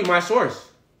me tell you my source.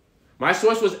 My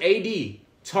source was AD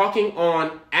talking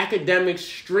on academic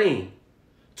stream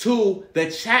to the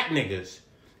chat niggas.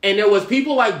 And there was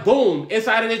people like Boom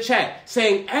inside of the chat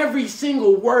saying every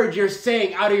single word you're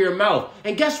saying out of your mouth.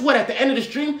 And guess what? At the end of the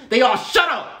stream, they all shut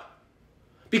up.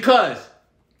 Because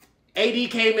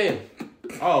AD came in.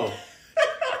 Oh.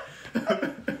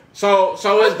 So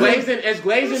it's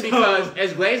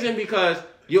glazing because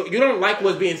you don't like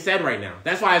what's being said right now.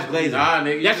 That's why it's glazing. Nah,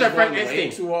 nigga, that's your first way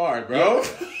instinct. Too hard, bro.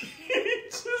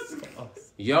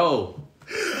 Yo.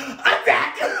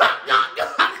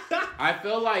 I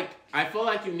feel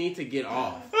like you need to get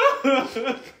off.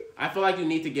 I feel like you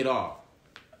need to get off.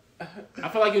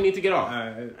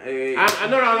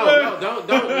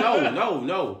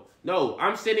 No.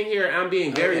 I'm sitting here and I'm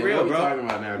being very real, bro. What are we talking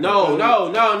about now? No.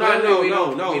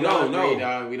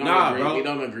 We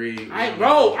don't agree.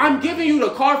 Bro, I'm giving you the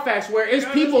Carfax where it's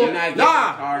people.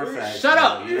 Carfax, shut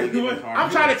up. Carfax. I'm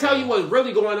trying to tell you what's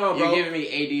really going on, bro. You're giving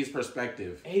me AD's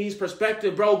perspective. AD's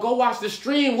perspective, bro. Go watch the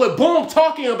stream with Boom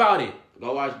talking about it.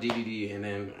 Go watch DDD and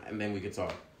then we can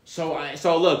talk. So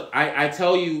look, I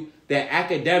tell you that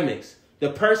academics,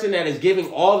 the person that is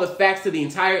giving all the facts to the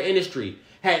entire industry,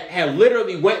 had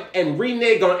literally went and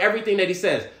reneged on everything that he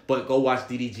says. But go watch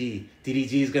DDG.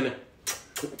 DDG is gonna.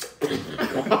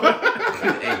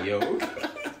 Hey yo.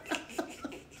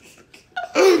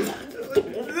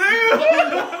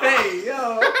 Hey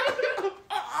yo.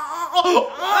 Oh,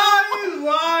 he's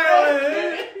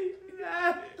lying.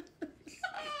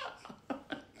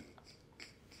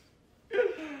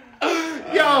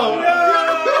 Yo.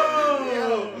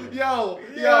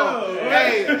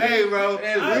 Hey, bro.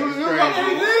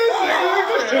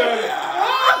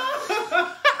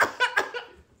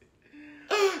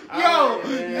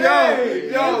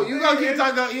 Yo, you gonna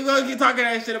keep talking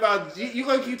that shit about you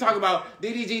gonna keep talking about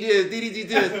DDG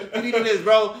this,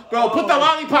 bro. Bro, put the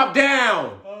lollipop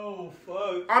down. Oh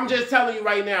fuck. I'm just telling you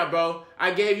right now, bro.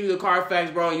 I gave you the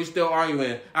Carfax, bro, and you still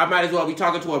arguing. I might as well be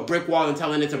talking to a brick wall and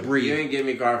telling it to breathe. You ain't give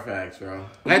me Carfax, bro.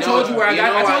 I told you where I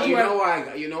got.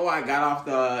 You know why I got off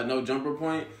the no jumper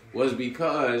point was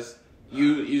because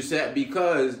you said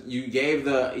because you gave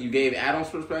Adam's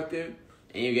perspective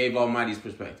and you gave Almighty's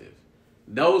perspective.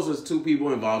 Those was two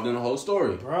people involved in the whole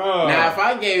story. Bro. Now, if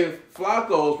I gave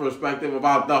Flacco's perspective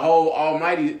about the whole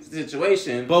Almighty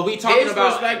situation, but we talking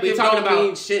about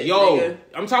shit. Yo, nigga.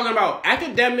 I'm talking about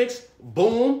academics,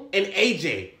 Boom, and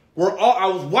AJ. I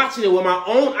was watching it with my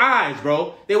own eyes,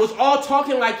 bro. They was all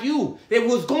talking like you. They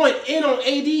was going in on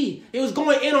AD. They was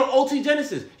going in on OT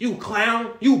Genesis. You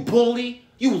clown, you bully,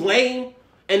 you lame.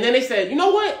 And then they said, you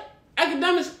know what?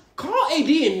 Academics, call AD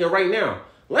in here right now.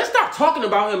 Let's stop talking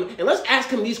about him and let's ask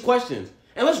him these questions.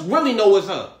 And let's really know what's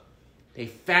up. They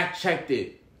fact-checked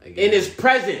it in his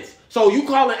presence. So you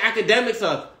calling academics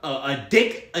a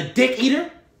dick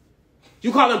eater?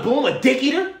 You calling Boom a dick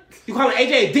eater? You calling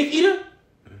AJ a dick eater?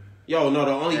 Yo, no,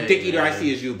 the only dick eater I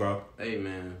see is you, bro. Hey,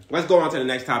 man. Let's go on to the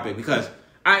next topic because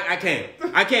I can't,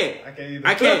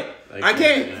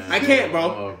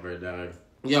 bro. Over, dog.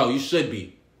 Yo, you should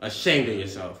be ashamed of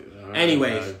yourself.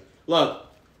 Anyways, look,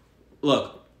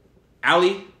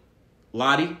 Ali,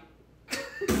 Lotti.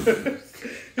 Over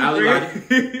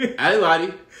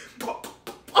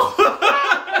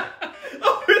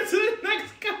to the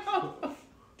next call.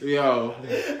 Yo.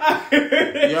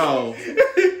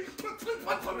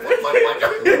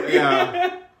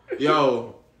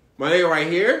 Yo, my nigga right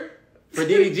here, for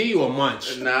DDG, you a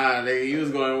munch. Nah, nigga, you was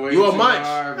going way You a too munch.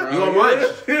 hard, bro. You a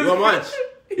munch.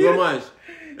 And you for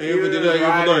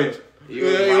lunch. You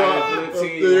was right for the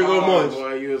team. There you go, munch.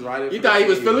 Boy, you was right. You thought he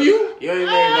was feeling you? You ain't made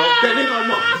no That nigga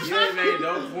munch. You ain't made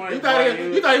no point. You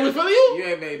thought he was feeling you? You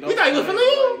ain't made no You thought he was point,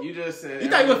 feeling you? boy. You just said. You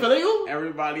thought he was feeling you?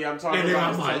 Everybody I'm talking That nigga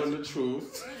about is munch. telling the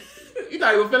truth. You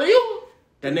thought he was feeling you?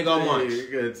 That nigga a munch.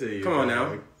 Good to you. Come on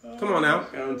now.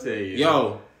 Come tell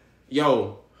you.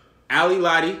 Yo, Ali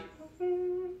Lotti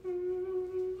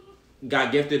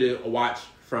got gifted a watch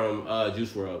from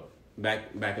Juice WRLD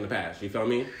back in the past. You feel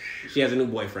me? She has a new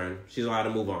boyfriend. She's allowed to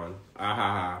move on.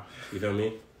 You feel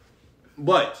me?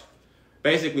 But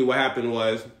basically what happened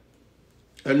was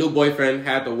her new boyfriend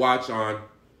had the watch on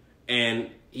and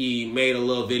he made a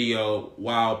little video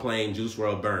while playing Juice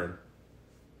WRLD Burn.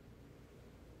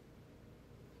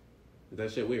 Is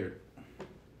that shit weird?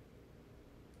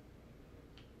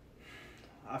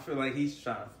 I feel like he's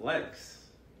trying to flex.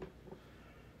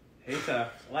 He's trying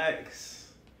to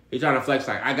flex. He's trying to flex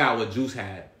like, I got what Juice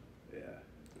had. Yeah.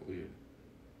 Weird.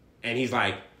 And he's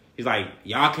like,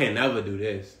 y'all can never do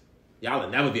this. Y'all will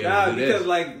never be able to do because this.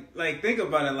 like think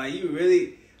about it. Like you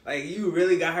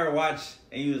really got her watch,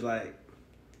 and you was like,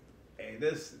 hey,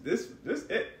 this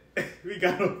it. we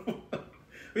got him.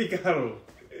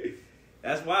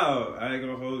 That's wild. I ain't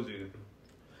gonna hold you.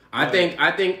 I think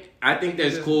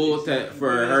that's cool for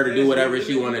her to do whatever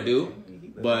she want to do.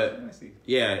 But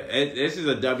yeah, this is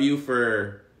a W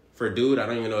for dude. I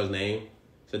don't even know his name.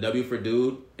 It's a W for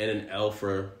dude and an L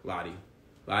for Lotti.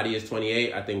 Lotti is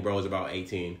 28. I think bro is about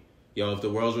 18. Yo, if the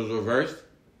roles was reversed,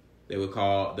 they would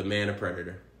call the man a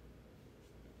predator.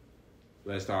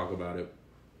 Let's talk about it.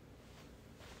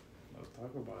 Let's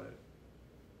talk about it.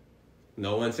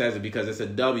 No one says it because it's a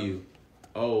W.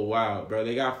 Oh, wow. Bro,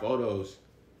 they got photos.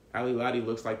 Ali Lotti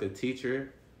looks like the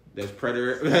teacher. There's a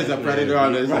predator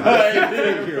on this side.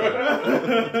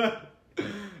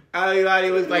 Ali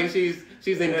Lotti looks like she's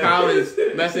in college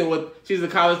she's a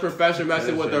college professor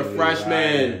messing with her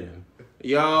freshmen.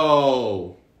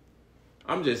 Yo.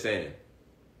 I'm just saying.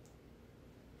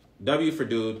 W for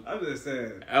dude. I'm just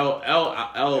saying. L.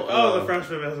 Oh, the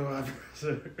freshman messing with my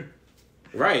professor.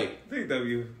 Right. Big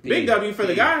W. Big W for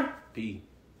the guy. P.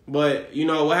 But you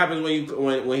know what happens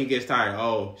when he gets tired?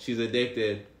 Oh, she's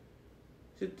addicted.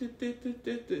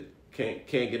 Can't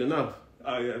get enough.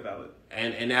 Oh yeah, valid.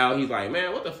 And now he's like,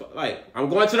 man, what the fuck? Like, I'm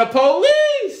going to the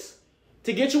police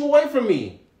to get you away from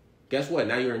me. Guess what?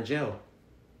 Now you're in jail.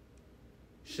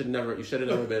 You should have never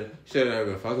been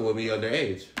fucking with me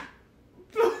underage.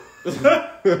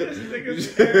 You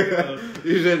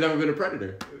should have never been a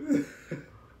predator.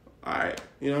 All right,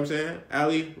 you know what I'm saying?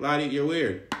 Ali, Lotti, you're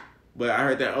weird. But I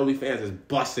heard that OnlyFans is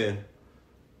busting.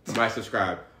 I might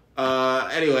subscribe.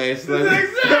 Anyways,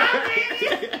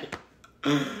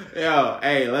 Yo,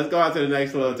 hey, let's go on to the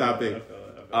next little topic.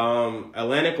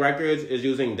 Atlantic Records is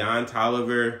using Don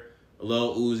Toliver,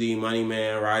 Lil Uzi, Money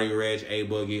Man, Roddy Ricch, A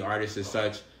Boogie, artists as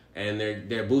such, and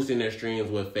they're boosting their streams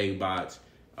with fake bots.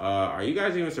 Are you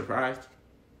guys even surprised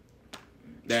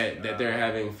that they're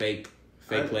having fake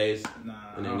plays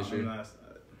in the industry?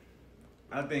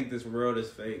 I think this world is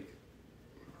fake.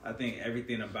 I think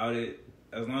everything about it,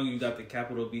 as long as you got the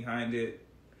capital behind it,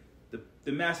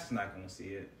 the masses not gonna see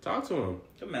it. Talk to him.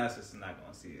 The masses are not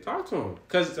gonna see it. Talk to him.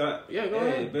 Go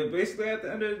ahead. But basically, at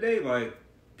the end of the day, like,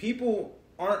 people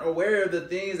aren't aware of the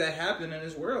things that happen in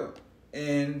this world.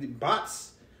 And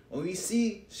bots, when we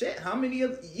see shit, how many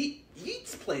of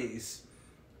Yeats plays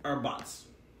are bots?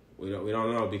 We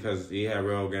don't know because he had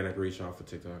real organic reach off of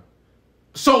TikTok.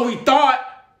 So we thought,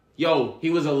 yo,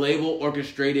 he was a label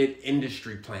orchestrated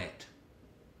industry plant.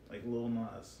 Like Lil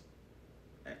Nas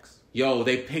X. Yo,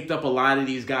 they picked up a lot of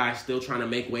these guys still trying to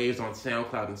make waves on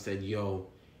SoundCloud and said, yo,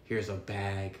 here's a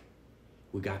bag.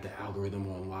 We got the algorithm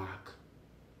on lock.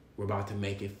 We're about to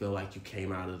make it feel like you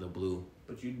came out of the blue.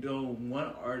 But you know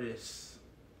one artist.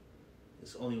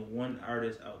 There's only one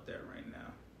artist out there right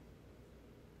now.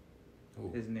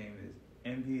 Ooh. His name is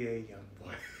NBA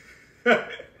Youngboy.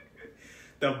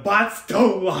 The bots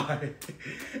don't lie.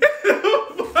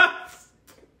 The bots.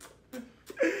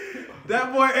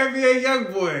 That boy NBA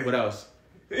Youngboy. What else?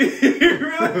 He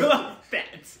really like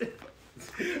that.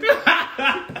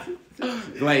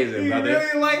 Blazing, brother. He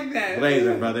really like that.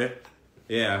 Blazing, brother.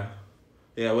 Yeah.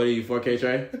 Yeah, what are you, 4K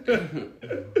Trey?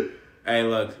 Hey,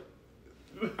 look.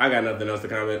 I got nothing else to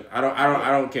comment. I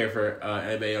don't care for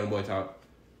NBA Youngboy talk.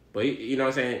 But you know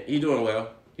what I'm saying? He's doing well.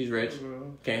 He's rich.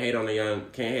 Can't hate on a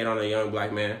young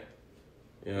black man.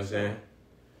 You know what I'm saying?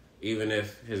 Even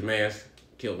if his man's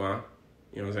killed mom.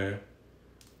 You know what I'm saying?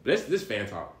 But this fan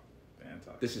talk. Fan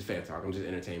talk. This is fan talk. I'm just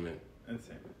entertainment.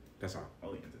 Entertainment. That's all.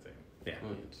 Only entertainment. Yeah.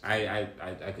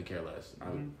 I could care less.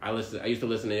 I used to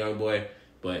listen to Youngboy,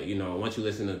 but you know, once you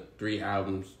listen to 3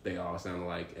 albums, they all sound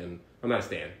alike, and I'm not a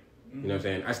stan. You know what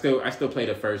I'm saying? I still play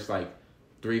the first like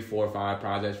 3, 4, 5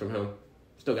 projects from him.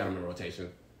 Still got him in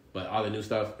rotation. But all the new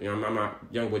stuff, you know, I'm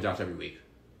not Youngboy drops every week.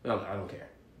 I don't care.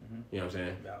 You know what I'm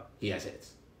saying? Yeah. He has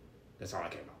hits. That's all I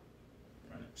care about.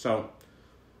 Right. So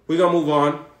we're gonna move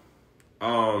on.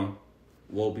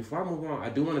 Well, before I move on, I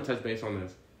do want to touch base on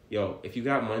this. Yo, if you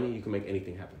got money, you can make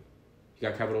anything happen. If you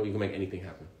got capital, you can make anything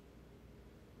happen.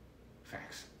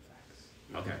 Facts.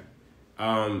 Okay.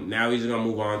 Now we're just gonna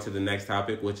move on to the next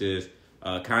topic, which is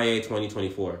Kanye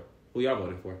 2024. Who y'all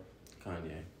voting for?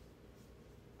 Kanye.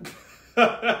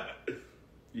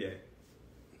 Yeah.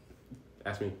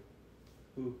 Ask me.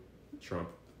 Who? Trump.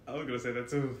 I was gonna say that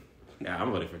too. Yeah,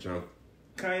 I'm voting for Trump.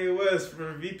 Kanye West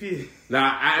for VP.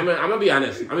 Nah, I'm gonna be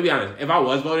honest. If I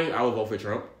was voting, I would vote for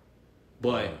Trump.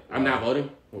 But I'm not voting.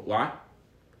 Why?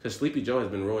 Because Sleepy Joe has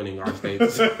been ruining our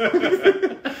states. That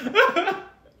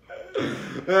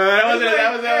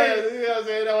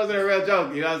wasn't a real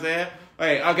joke. You know what I'm saying?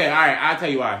 Wait, okay, all right. I'll tell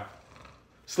you why.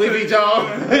 Sleepy Joe.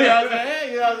 You know what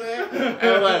I'm saying?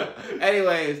 And look,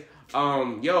 anyways,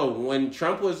 yo, when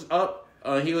Trump was up,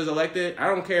 he was elected. I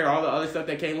don't care all the other stuff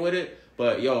that came with it,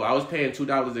 but yo, I was paying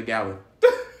 $2 a gallon.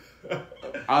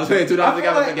 I I was paying $2 a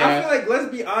gallon for gas. I feel like, let's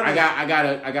be honest. I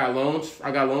got loans.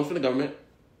 I got loans from the government.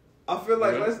 I feel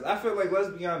like let's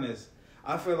be honest.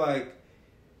 I feel like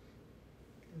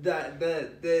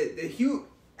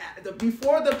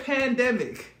before the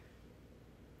pandemic,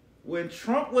 when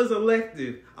Trump was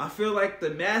elected, I feel like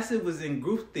the masses was in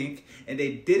groupthink and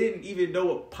they didn't even know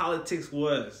what politics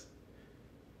was.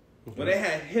 Okay. When they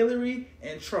had Hillary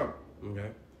and Trump,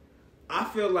 okay, I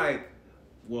feel like,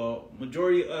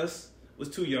 majority of us was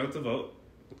too young to vote.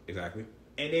 Exactly.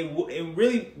 And it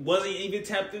really wasn't even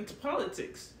tapped into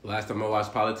politics. Last time I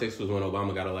watched politics was when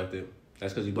Obama got elected.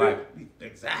 That's because he's black.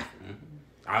 Exactly. Mm-hmm.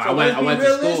 I went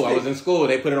to school. I was in school.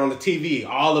 They put it on the TV.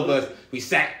 All of us, we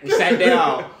sat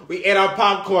down. We ate our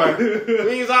popcorn.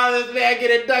 We saw this man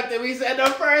get inducted. We said the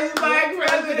first black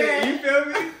president. You feel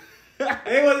me?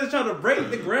 They wasn't trying to break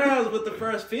the grounds with the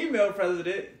first female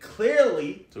president.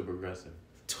 Clearly. Too progressive.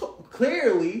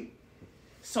 Clearly.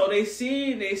 So they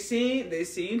seen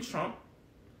Trump.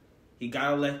 He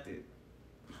got elected.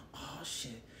 Oh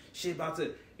shit about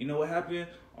to. You know what happened?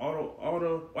 All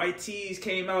the white tees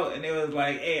came out and they was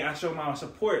like, "Hey, I show my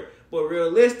support." But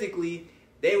realistically,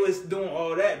 they was doing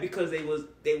all that because they was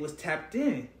tapped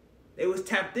in. They was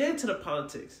tapped into the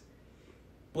politics.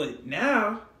 But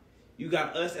now you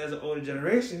got us as an older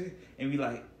generation, and we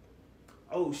like,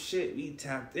 "Oh shit, we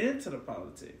tapped into the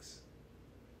politics."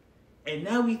 And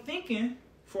now we thinking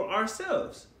for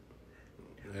ourselves.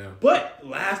 Yeah. But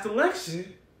last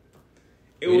election,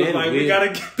 we gotta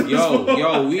get this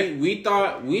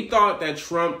we thought that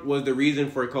Trump was the reason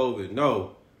for COVID.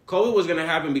 No, COVID was gonna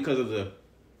happen because of the.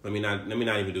 Let me not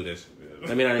even do this.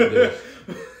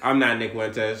 I'm not Nick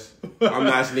Fuentes. I'm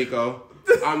not Sneeko.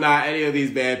 I'm not any of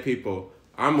these bad people.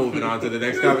 I'm moving on to the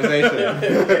next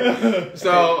conversation.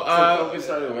 So COVID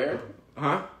started where?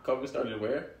 Huh? COVID started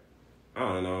where? I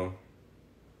don't know.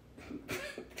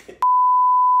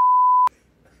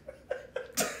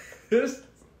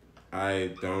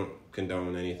 I don't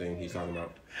condone anything he's talking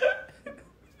about.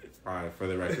 I, for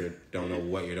the record, don't know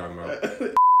what you're talking about.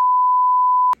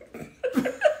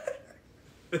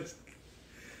 This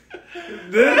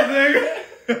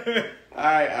nigga.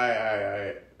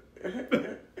 Alright.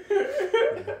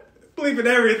 Bleeping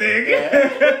everything.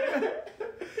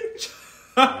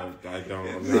 I'm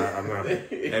not.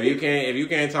 If you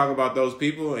can't talk about those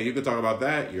people and you can talk about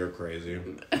that, you're crazy.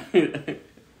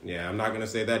 Yeah, I'm not gonna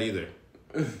say that either.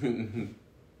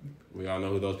 We all know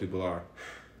who those people are.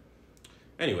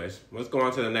 Anyways, let's go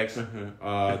on to the next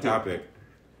topic.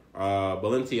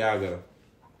 Balenciaga.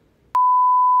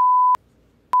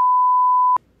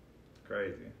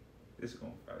 Crazy. This is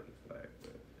gonna probably flag,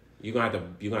 but You're gonna have to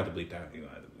bleep that. you gonna have to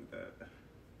bleep that.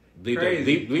 Bleep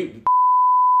Crazy. that. Bleep.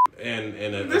 And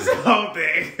This whole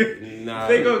thing. Nah.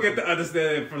 They gonna get the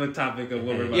understanding from the topic of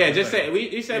what we're about to just say. say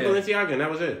you said Balenciaga and that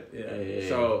was it. Yeah.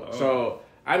 So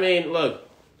I mean, look,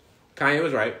 Kanye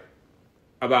was right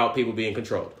about people being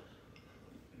controlled.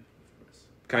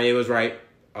 Kanye was right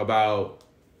about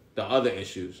the other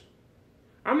issues.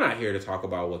 I'm not here to talk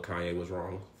about what Kanye was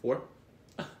wrong for.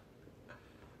 What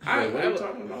are you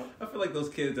talking about? I feel like those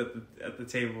kids at the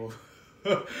table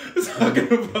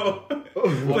talking about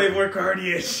Playboy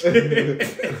Cardi and shit.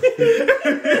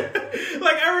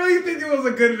 Like, I really think it was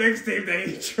a good mixtape that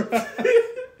he tried.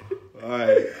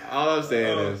 Alright, all I'm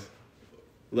saying is,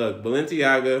 look,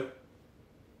 Balenciaga.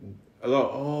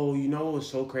 Oh, you know what's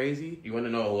so crazy? You want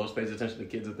to know who else pays attention to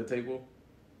kids at the table?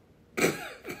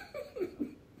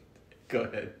 Go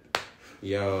ahead.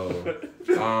 Yo,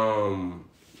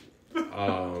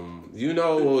 you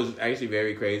know what was actually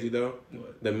very crazy though?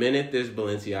 What? The minute this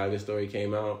Balenciaga story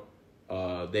came out,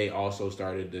 they also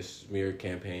started this smear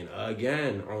campaign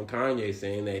again on Kanye,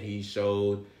 saying that he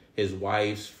showed his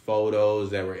wife's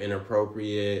photos that were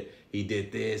inappropriate. He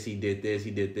did this, and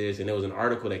there was an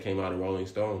article that came out in Rolling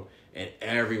Stone, and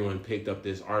everyone picked up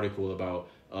this article about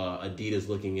Adidas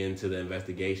looking into the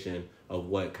investigation of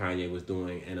what Kanye was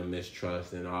doing and a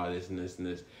mistrust and all this and this and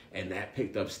this, and that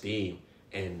picked up steam,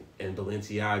 and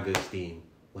Balenciaga's steam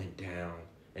went down,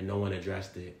 and no one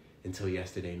addressed it until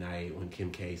yesterday night when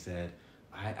Kim K said,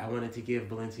 I wanted to give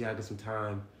Balenciaga some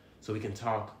time so we can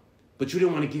talk. But you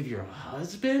didn't want to give your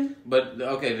husband? But,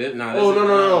 okay,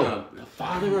 No. The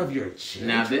father of your children?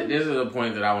 Now, this is a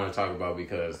point that I want to talk about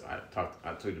because I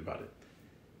tweeted about it.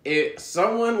 If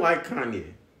someone like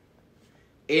Kanye,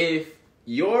 if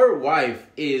your wife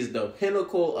is the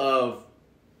pinnacle of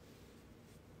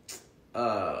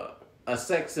a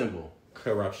sex symbol.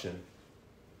 Corruption.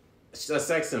 A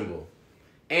sex symbol.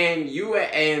 And you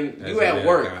at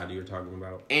work. God you're talking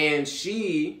about. And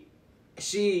she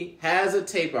has a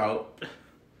tape out.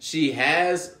 She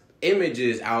has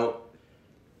images out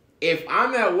if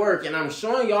I'm at work and I'm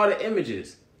showing y'all the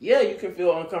images, yeah, you can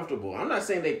feel uncomfortable. I'm not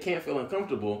saying they can't feel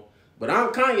uncomfortable, but I'm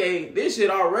Kanye. This shit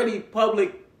already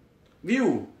public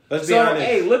view. Let's be honest.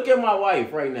 Hey, look at my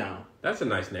wife right now. That's a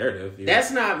nice narrative. Yeah.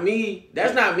 That's not me.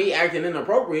 That's not me acting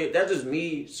inappropriate. That's just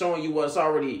me showing you what's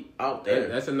already out there.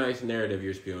 That's a nice narrative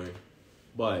you're spewing.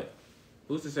 But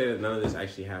who's to say that none of this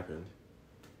actually happened?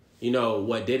 You know,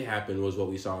 what did happen was what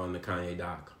we saw on the Kanye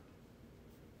doc.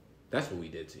 That's what we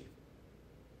did see.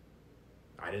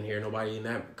 I didn't hear nobody in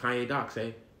that Kanye doc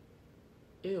say,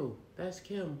 "Ew, that's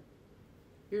Kim.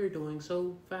 You're doing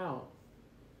so foul."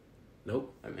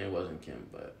 Nope. I mean, it wasn't Kim,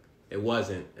 but... It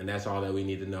wasn't, and that's all that we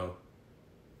need to know.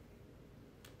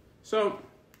 So,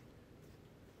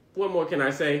 what more can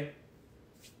I say?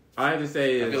 All I have to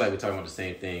say is... I feel like we're talking about the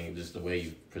same thing, just the way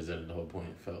you presented the whole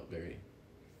point felt very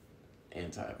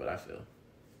anti, but I feel...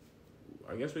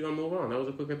 I guess we're going to move on. That was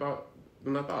a quicker thought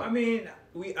than I thought. I mean,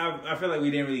 I feel like we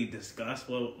didn't really discuss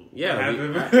what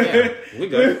happened. We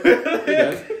good. We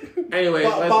good. Anyways,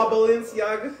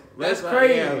 Balenciaga? That's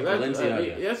crazy.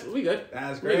 Balenciaga. Yes, we good.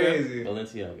 That's crazy.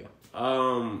 Balenciaga.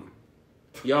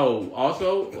 Yo,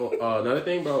 also, another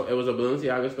thing, bro, it was a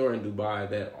Balenciaga store in Dubai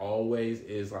that always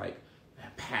is, like,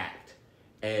 packed.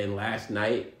 And last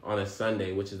night, on a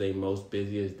Sunday, which is their most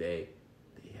busiest day,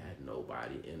 they had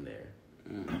nobody in there.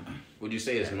 Would you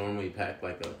say it's normally packed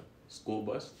like a school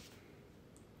bus?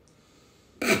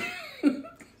 This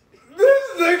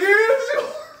nigga is...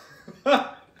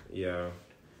 Yeah.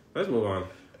 Let's move on.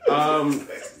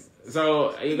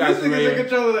 So, you guys This nigga's familiar? in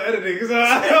control of the editing, so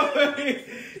I don't...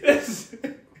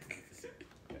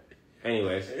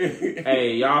 Anyways.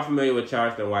 Hey, y'all familiar with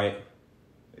Charlston White?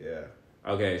 Yeah.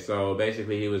 Okay, so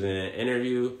basically he was in an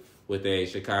interview with a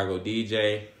Chicago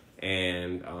DJ,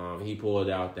 and he pulled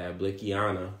out that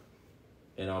Balenciaga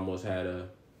and almost had a,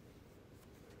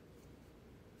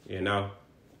 he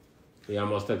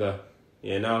almost took a,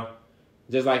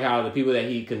 just like how the people that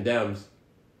he condemns,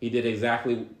 he did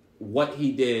exactly what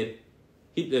he did.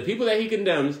 The people that he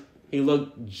condemns, he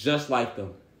looked just like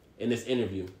them in this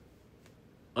interview.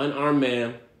 Unarmed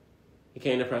man. He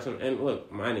came to press him. And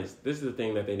look, this is the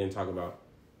thing that they didn't talk about.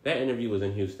 That interview was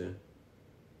in Houston.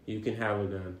 You can have a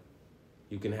gun.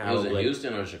 You can have It was in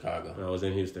Houston or Chicago? No, it was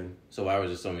in Houston. So why was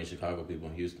there so many Chicago people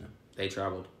in Houston? They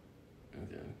traveled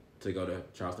Okay. to go to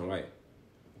Charleston White.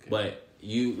 Okay. But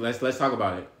let's talk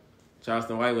about it.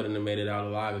 Charleston White wouldn't have made it out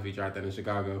alive if he tried that in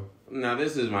Chicago. Now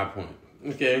this is my point.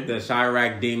 Okay. The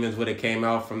Chirac demons would have came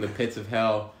out from the pits of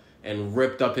hell and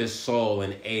ripped up his soul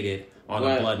and ate it on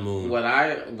a blood moon. What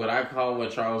I call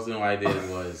what Charleston White did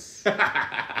was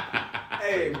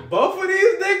Hey, both of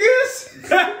these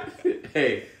niggas?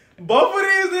 hey. Both of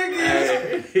these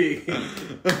niggas? Hey,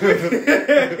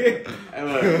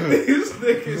 look, These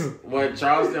niggas. what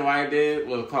Charleston White did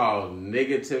was called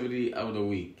negativity of the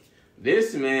week.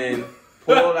 This man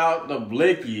pulled out the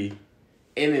blicky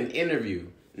in an interview.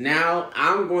 Now,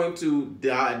 I'm going to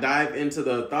dive into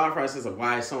the thought process of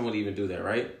why someone would even do that,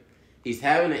 right? He's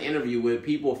having an interview with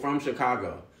people from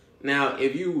Chicago. Now,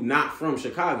 if you not from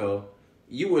Chicago,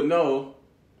 you would know.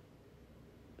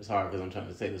 It's hard because I'm trying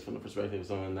to say this from the perspective of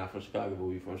someone not from Chicago, but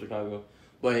we from Chicago.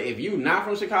 But if you not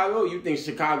from Chicago, you think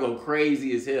Chicago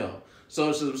crazy as hell.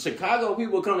 So Chicago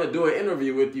people come to do an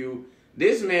interview with you.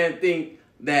 This man think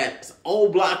that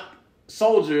old block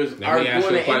soldiers are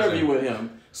doing an interview with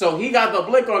him. So he got the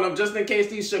blick on him just in case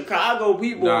these Chicago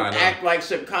people act like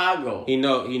Chicago. He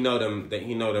know them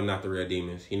not the real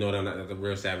demons. He know them not the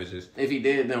real savages. If he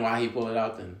did, then why he pull it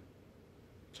out then?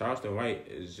 Charleston White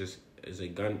is a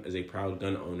proud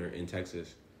gun owner in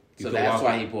Texas. So that's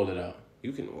why he pulled it out.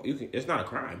 You can. It's not a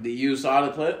crime. You saw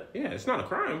the clip? Yeah, it's not a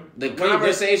crime. The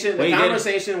conversation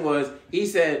was, he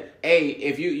said, "Hey,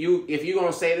 if you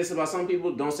gonna say this about some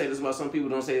people, don't say this about some people.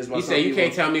 Don't say this about some people." You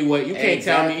can't tell me what. You can't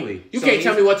tell me. You can't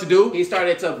tell me what to do. He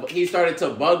started to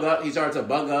bug up.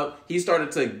 He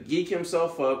started to geek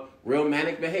himself up. Real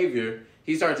manic behavior.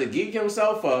 He started to geek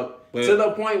himself up to the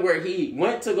point where he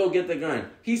went to go get the gun.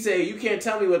 He said, "You can't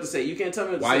tell me what to say. You can't tell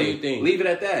me what to say." Why do you think? Leave it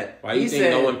at that. Why do you think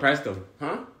no one pressed him?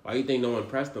 Huh? Why do you think no one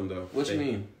pressed him, though? What you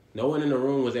mean? No one in the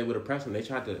room was able to press him. They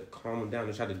tried to calm him down.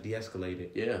 They tried to de-escalate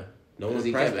it. Yeah. No one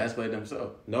he pressed kept him. escalating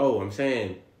himself. No, I'm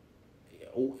saying,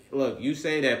 look, you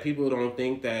say that people don't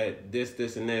think that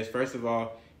this, and this. First of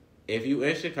all, if you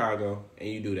in Chicago and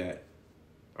you do that,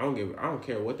 I don't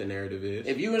care what the narrative is.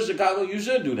 If you in Chicago, you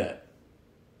should do that.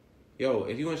 Yo,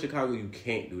 if you in Chicago, you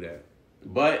can't do that.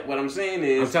 But what I'm saying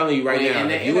is, I'm telling you right now,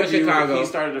 if you in Chicago, he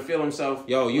started to feel himself.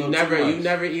 Yo, you've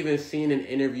never even seen an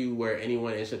interview where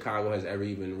anyone in Chicago has ever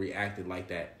even reacted like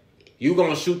that. You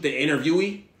gonna shoot the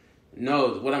interviewee?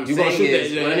 No, what I'm You gonna saying shoot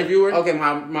is the interviewer? Okay,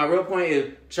 my real point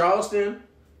is Charleston.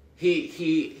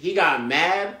 He got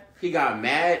mad. He got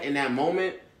mad in that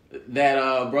moment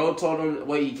that bro told him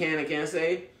what he can and can't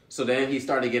say. So then he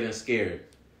started getting scared.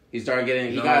 He started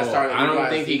getting. He got mad. I don't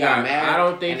think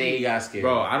and then he got scared.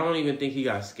 Bro, I don't even think he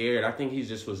got scared. I think he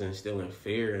just was instilling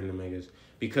fear in the niggas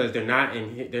because they're not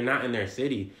in their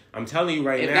city. I'm telling you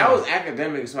right now. If that was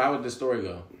academics, how would the story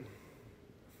go?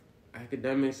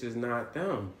 Academics is not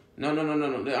them. No.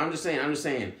 I'm just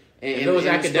saying. If it was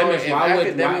academics,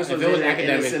 in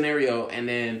the scenario, and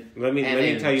then let me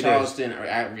tell you Charleston this.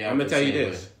 I'm gonna tell you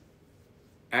this.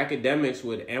 Academics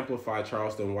would amplify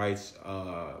Charleston White's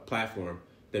platform.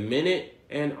 The minute,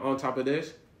 and on top of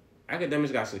this,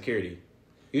 academics got security.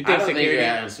 You think I don't security? think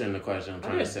you're answering the question I'm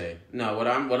trying to say. No, what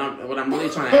I'm really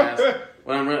trying to ask.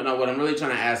 what I'm really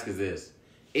trying to ask is this: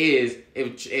 is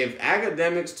if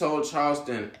academics told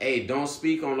Charleston, "Hey, don't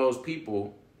speak on those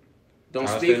people." Don't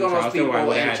speak on those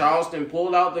people. And Charleston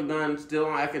pulled out the gun, still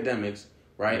on academics,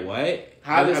 right? What?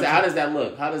 How does that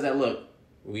look? How does that look?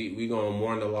 We gonna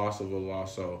mourn the loss of a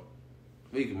lost soul.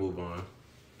 We can move on.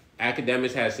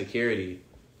 Academics has security.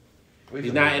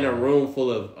 He's not in a room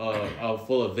full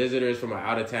of visitors from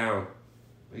out of town.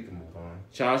 We can move on.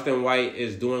 Charleston White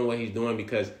is doing what he's doing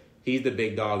because he's the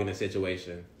big dog in the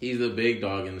situation. He's the big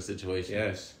dog in the situation.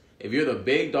 Yes. If you're the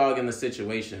big dog in the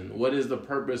situation, what is the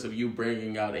purpose of you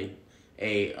bringing out a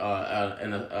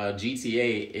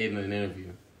GTA in an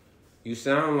interview? You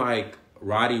sound like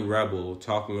Roddy Rebel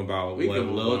talking about what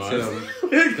Lil Tim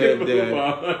could do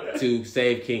to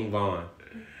save King Von.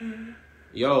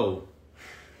 Yo,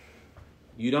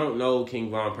 you don't know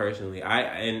King Von personally.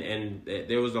 And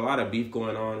there was a lot of beef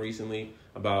going on recently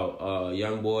about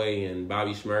Young Boy and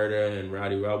Bobby Shmurda and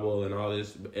Roddy Rebel and all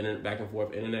this back and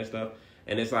forth internet stuff.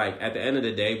 And it's like, at the end of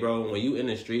the day, bro, when you in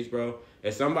the streets, bro,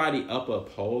 if somebody up a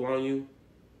pole on you,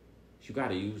 you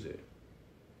gotta use it.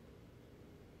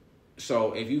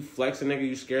 So if you flex a nigga,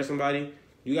 you scare somebody,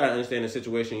 you gotta understand the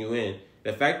situation you in.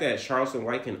 The fact that Charleston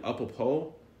White can up a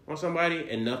pole on somebody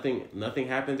and nothing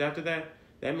happens after that,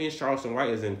 that means Charleston White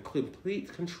is in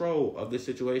complete control of this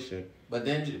situation. But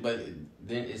then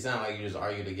it sounded like you just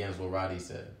argued against what Roddy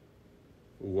said.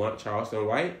 Charleston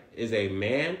White is a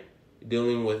man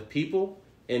dealing with people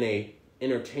in a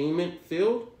entertainment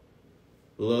field.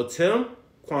 Lil Tim,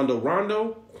 Quando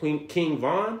Rondo, King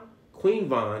Von, Queen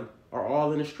Von are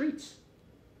all in the streets.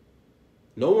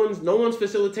 No one's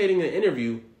facilitating an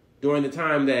interview during the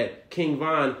time that King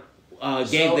Von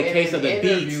gave the case of the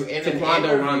beats to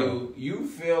Quando Rondo. You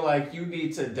feel like you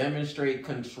need to demonstrate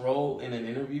control in an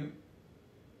interview?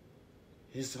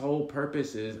 His whole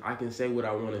purpose is I can say what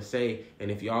I want to say, and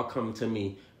if y'all come to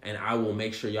me, and I will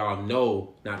make sure y'all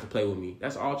know not to play with me.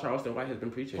 That's all Charleston White has been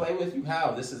preaching. Play with you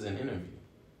how? This is an interview.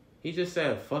 He just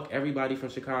said, fuck everybody from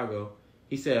Chicago.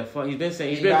 He said, fuck, he's been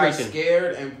preaching.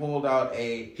 Scared and pulled out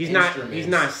a He's not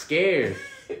scared.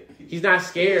 He's not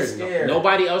scared. He's scared.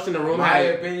 Nobody else in the room My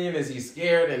opinion is he's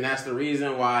scared, and that's the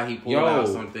reason why he pulled out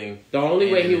something. The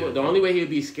only way he would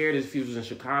be scared is if he was in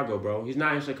Chicago, bro. He's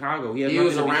not in Chicago. He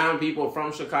was around people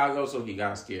from Chicago, so he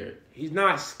got scared. He's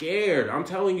not scared. I'm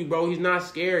telling you, bro, he's not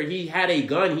scared. He had a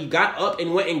gun. He got up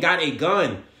and went and got a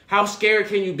gun. How scared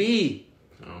can you be?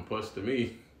 Push to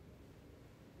me.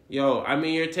 Yo, I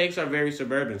mean, your takes are very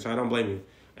suburban, so I don't blame you.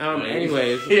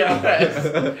 Anyways.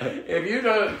 If you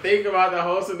don't think about the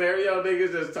whole scenario,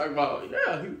 niggas just talk about,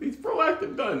 he's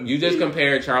proactive gun. You just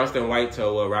compared Charleston White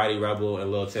to what Roddy Rebel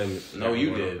and Lil Tim. No,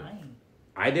 you did.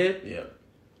 I did? Yeah.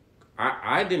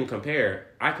 I didn't compare.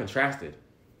 I contrasted.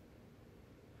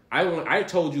 I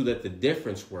told you that the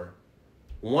difference were.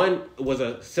 One was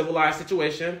a civilized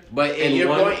situation. But in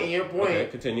your point. Okay,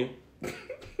 continue.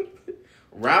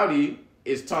 Rowdy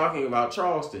is talking about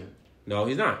Charleston. No,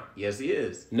 he's not. Yes, he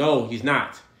is. No, he's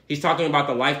not. He's talking about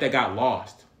the life that got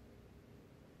lost.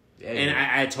 Yeah, and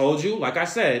I told you, like I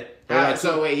said.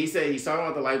 He said he's talking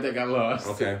about the life that got lost.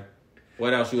 Okay.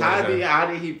 What else you want to say? How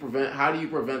do you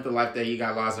prevent the life that he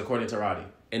got lost according to Roddy?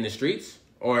 In the streets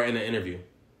or in an interview?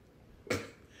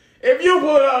 If you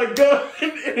pull out a gun in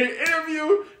an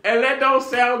interview and that don't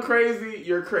sound crazy,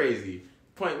 you're crazy.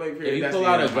 Point blank period. If you pull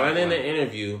out a gun in an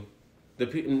interview,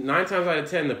 9 times out of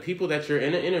 10, the people that you're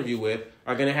in an interview with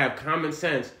are going to have common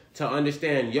sense to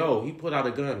understand, yo, he pulled out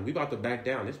a gun. We about to back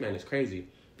down. This man is crazy.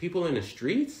 People in the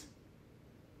streets,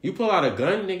 you pull out a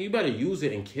gun, nigga, you better use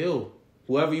it and kill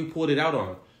whoever you pulled it out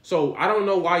on. So I don't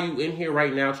know why you in here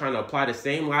right now trying to apply the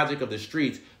same logic of the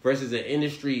streets versus an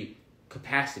industry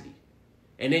capacity.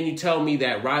 And then you tell me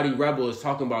that Roddy Rebel is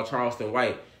talking about Charleston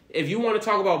White. If you want to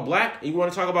talk about black and you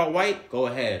want to talk about white, go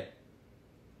ahead.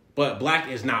 But black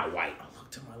is not white. I look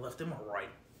to my left and my right.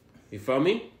 You feel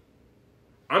me?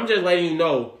 I'm just letting you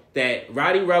know that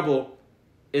Roddy Rebel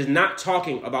is not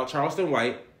talking about Charleston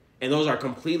White, and those are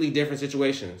completely different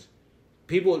situations.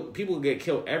 People get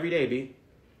killed every day, B.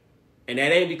 And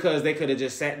that ain't because they could have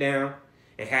just sat down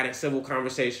and had a civil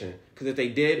conversation. Because if they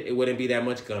did, it wouldn't be that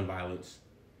much gun violence.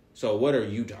 So what are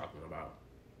you talking about?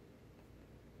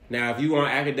 Now, if you on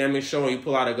academic show and you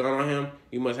pull out a gun on him,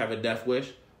 you must have a death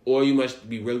wish, or you must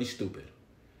be really stupid.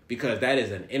 Because that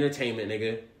is an entertainment,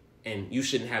 nigga, and you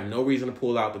shouldn't have no reason to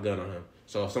pull out the gun on him.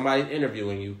 So if somebody's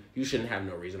interviewing you, you shouldn't have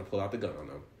no reason to pull out the gun on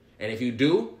them. And if you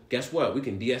do, guess what? We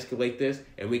can de-escalate this,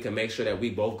 and we can make sure that we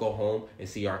both go home and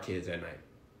see our kids at night.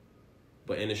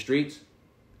 But in the streets,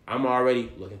 I'm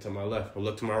already looking to my left or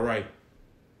look to my right.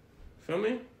 Feel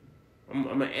me?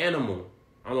 I'm an animal.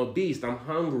 I'm a beast. I'm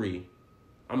hungry.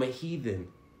 I'm a heathen.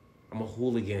 I'm a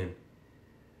hooligan.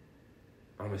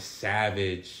 I'm a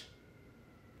savage.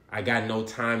 I got no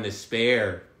time to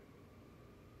spare.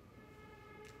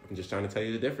 I'm just trying to tell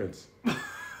you the difference.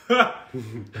 But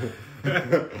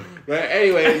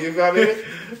anyway, you feel me?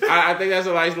 I think that's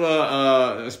a nice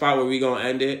little spot where we gonna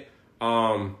end it.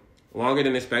 Longer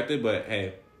than expected, but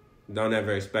hey, don't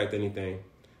ever expect anything.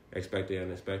 Expect the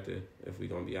unexpected, if we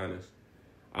gonna be honest.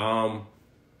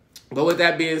 But with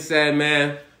that being said,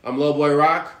 man, I'm Lil Boy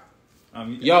Rock.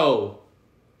 Yo.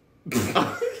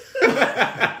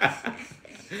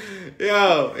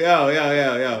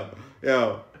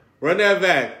 Yo. Run that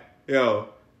back. Yo.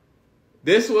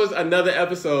 This was another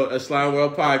episode of Slime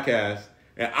World Podcast,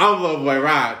 and I'm Lil Boy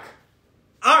Rock.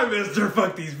 I'm Mr.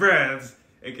 Fuck These Brands,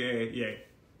 aka Ye.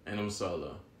 And I'm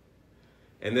Solo.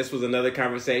 And this was another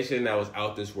conversation that was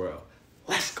out this world.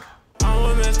 Let's go.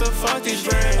 I'm with Mr. Fuck These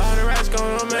Brands. All the rats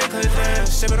gonna make her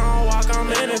dance. Sippin' on walk, I'm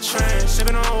in a trance.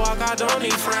 Sippin' on walk, I don't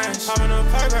need friends. Poppin' a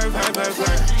perk.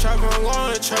 Truck, I'm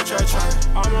going to church.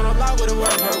 I'm on a block with a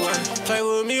work. Play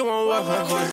with me, won't work.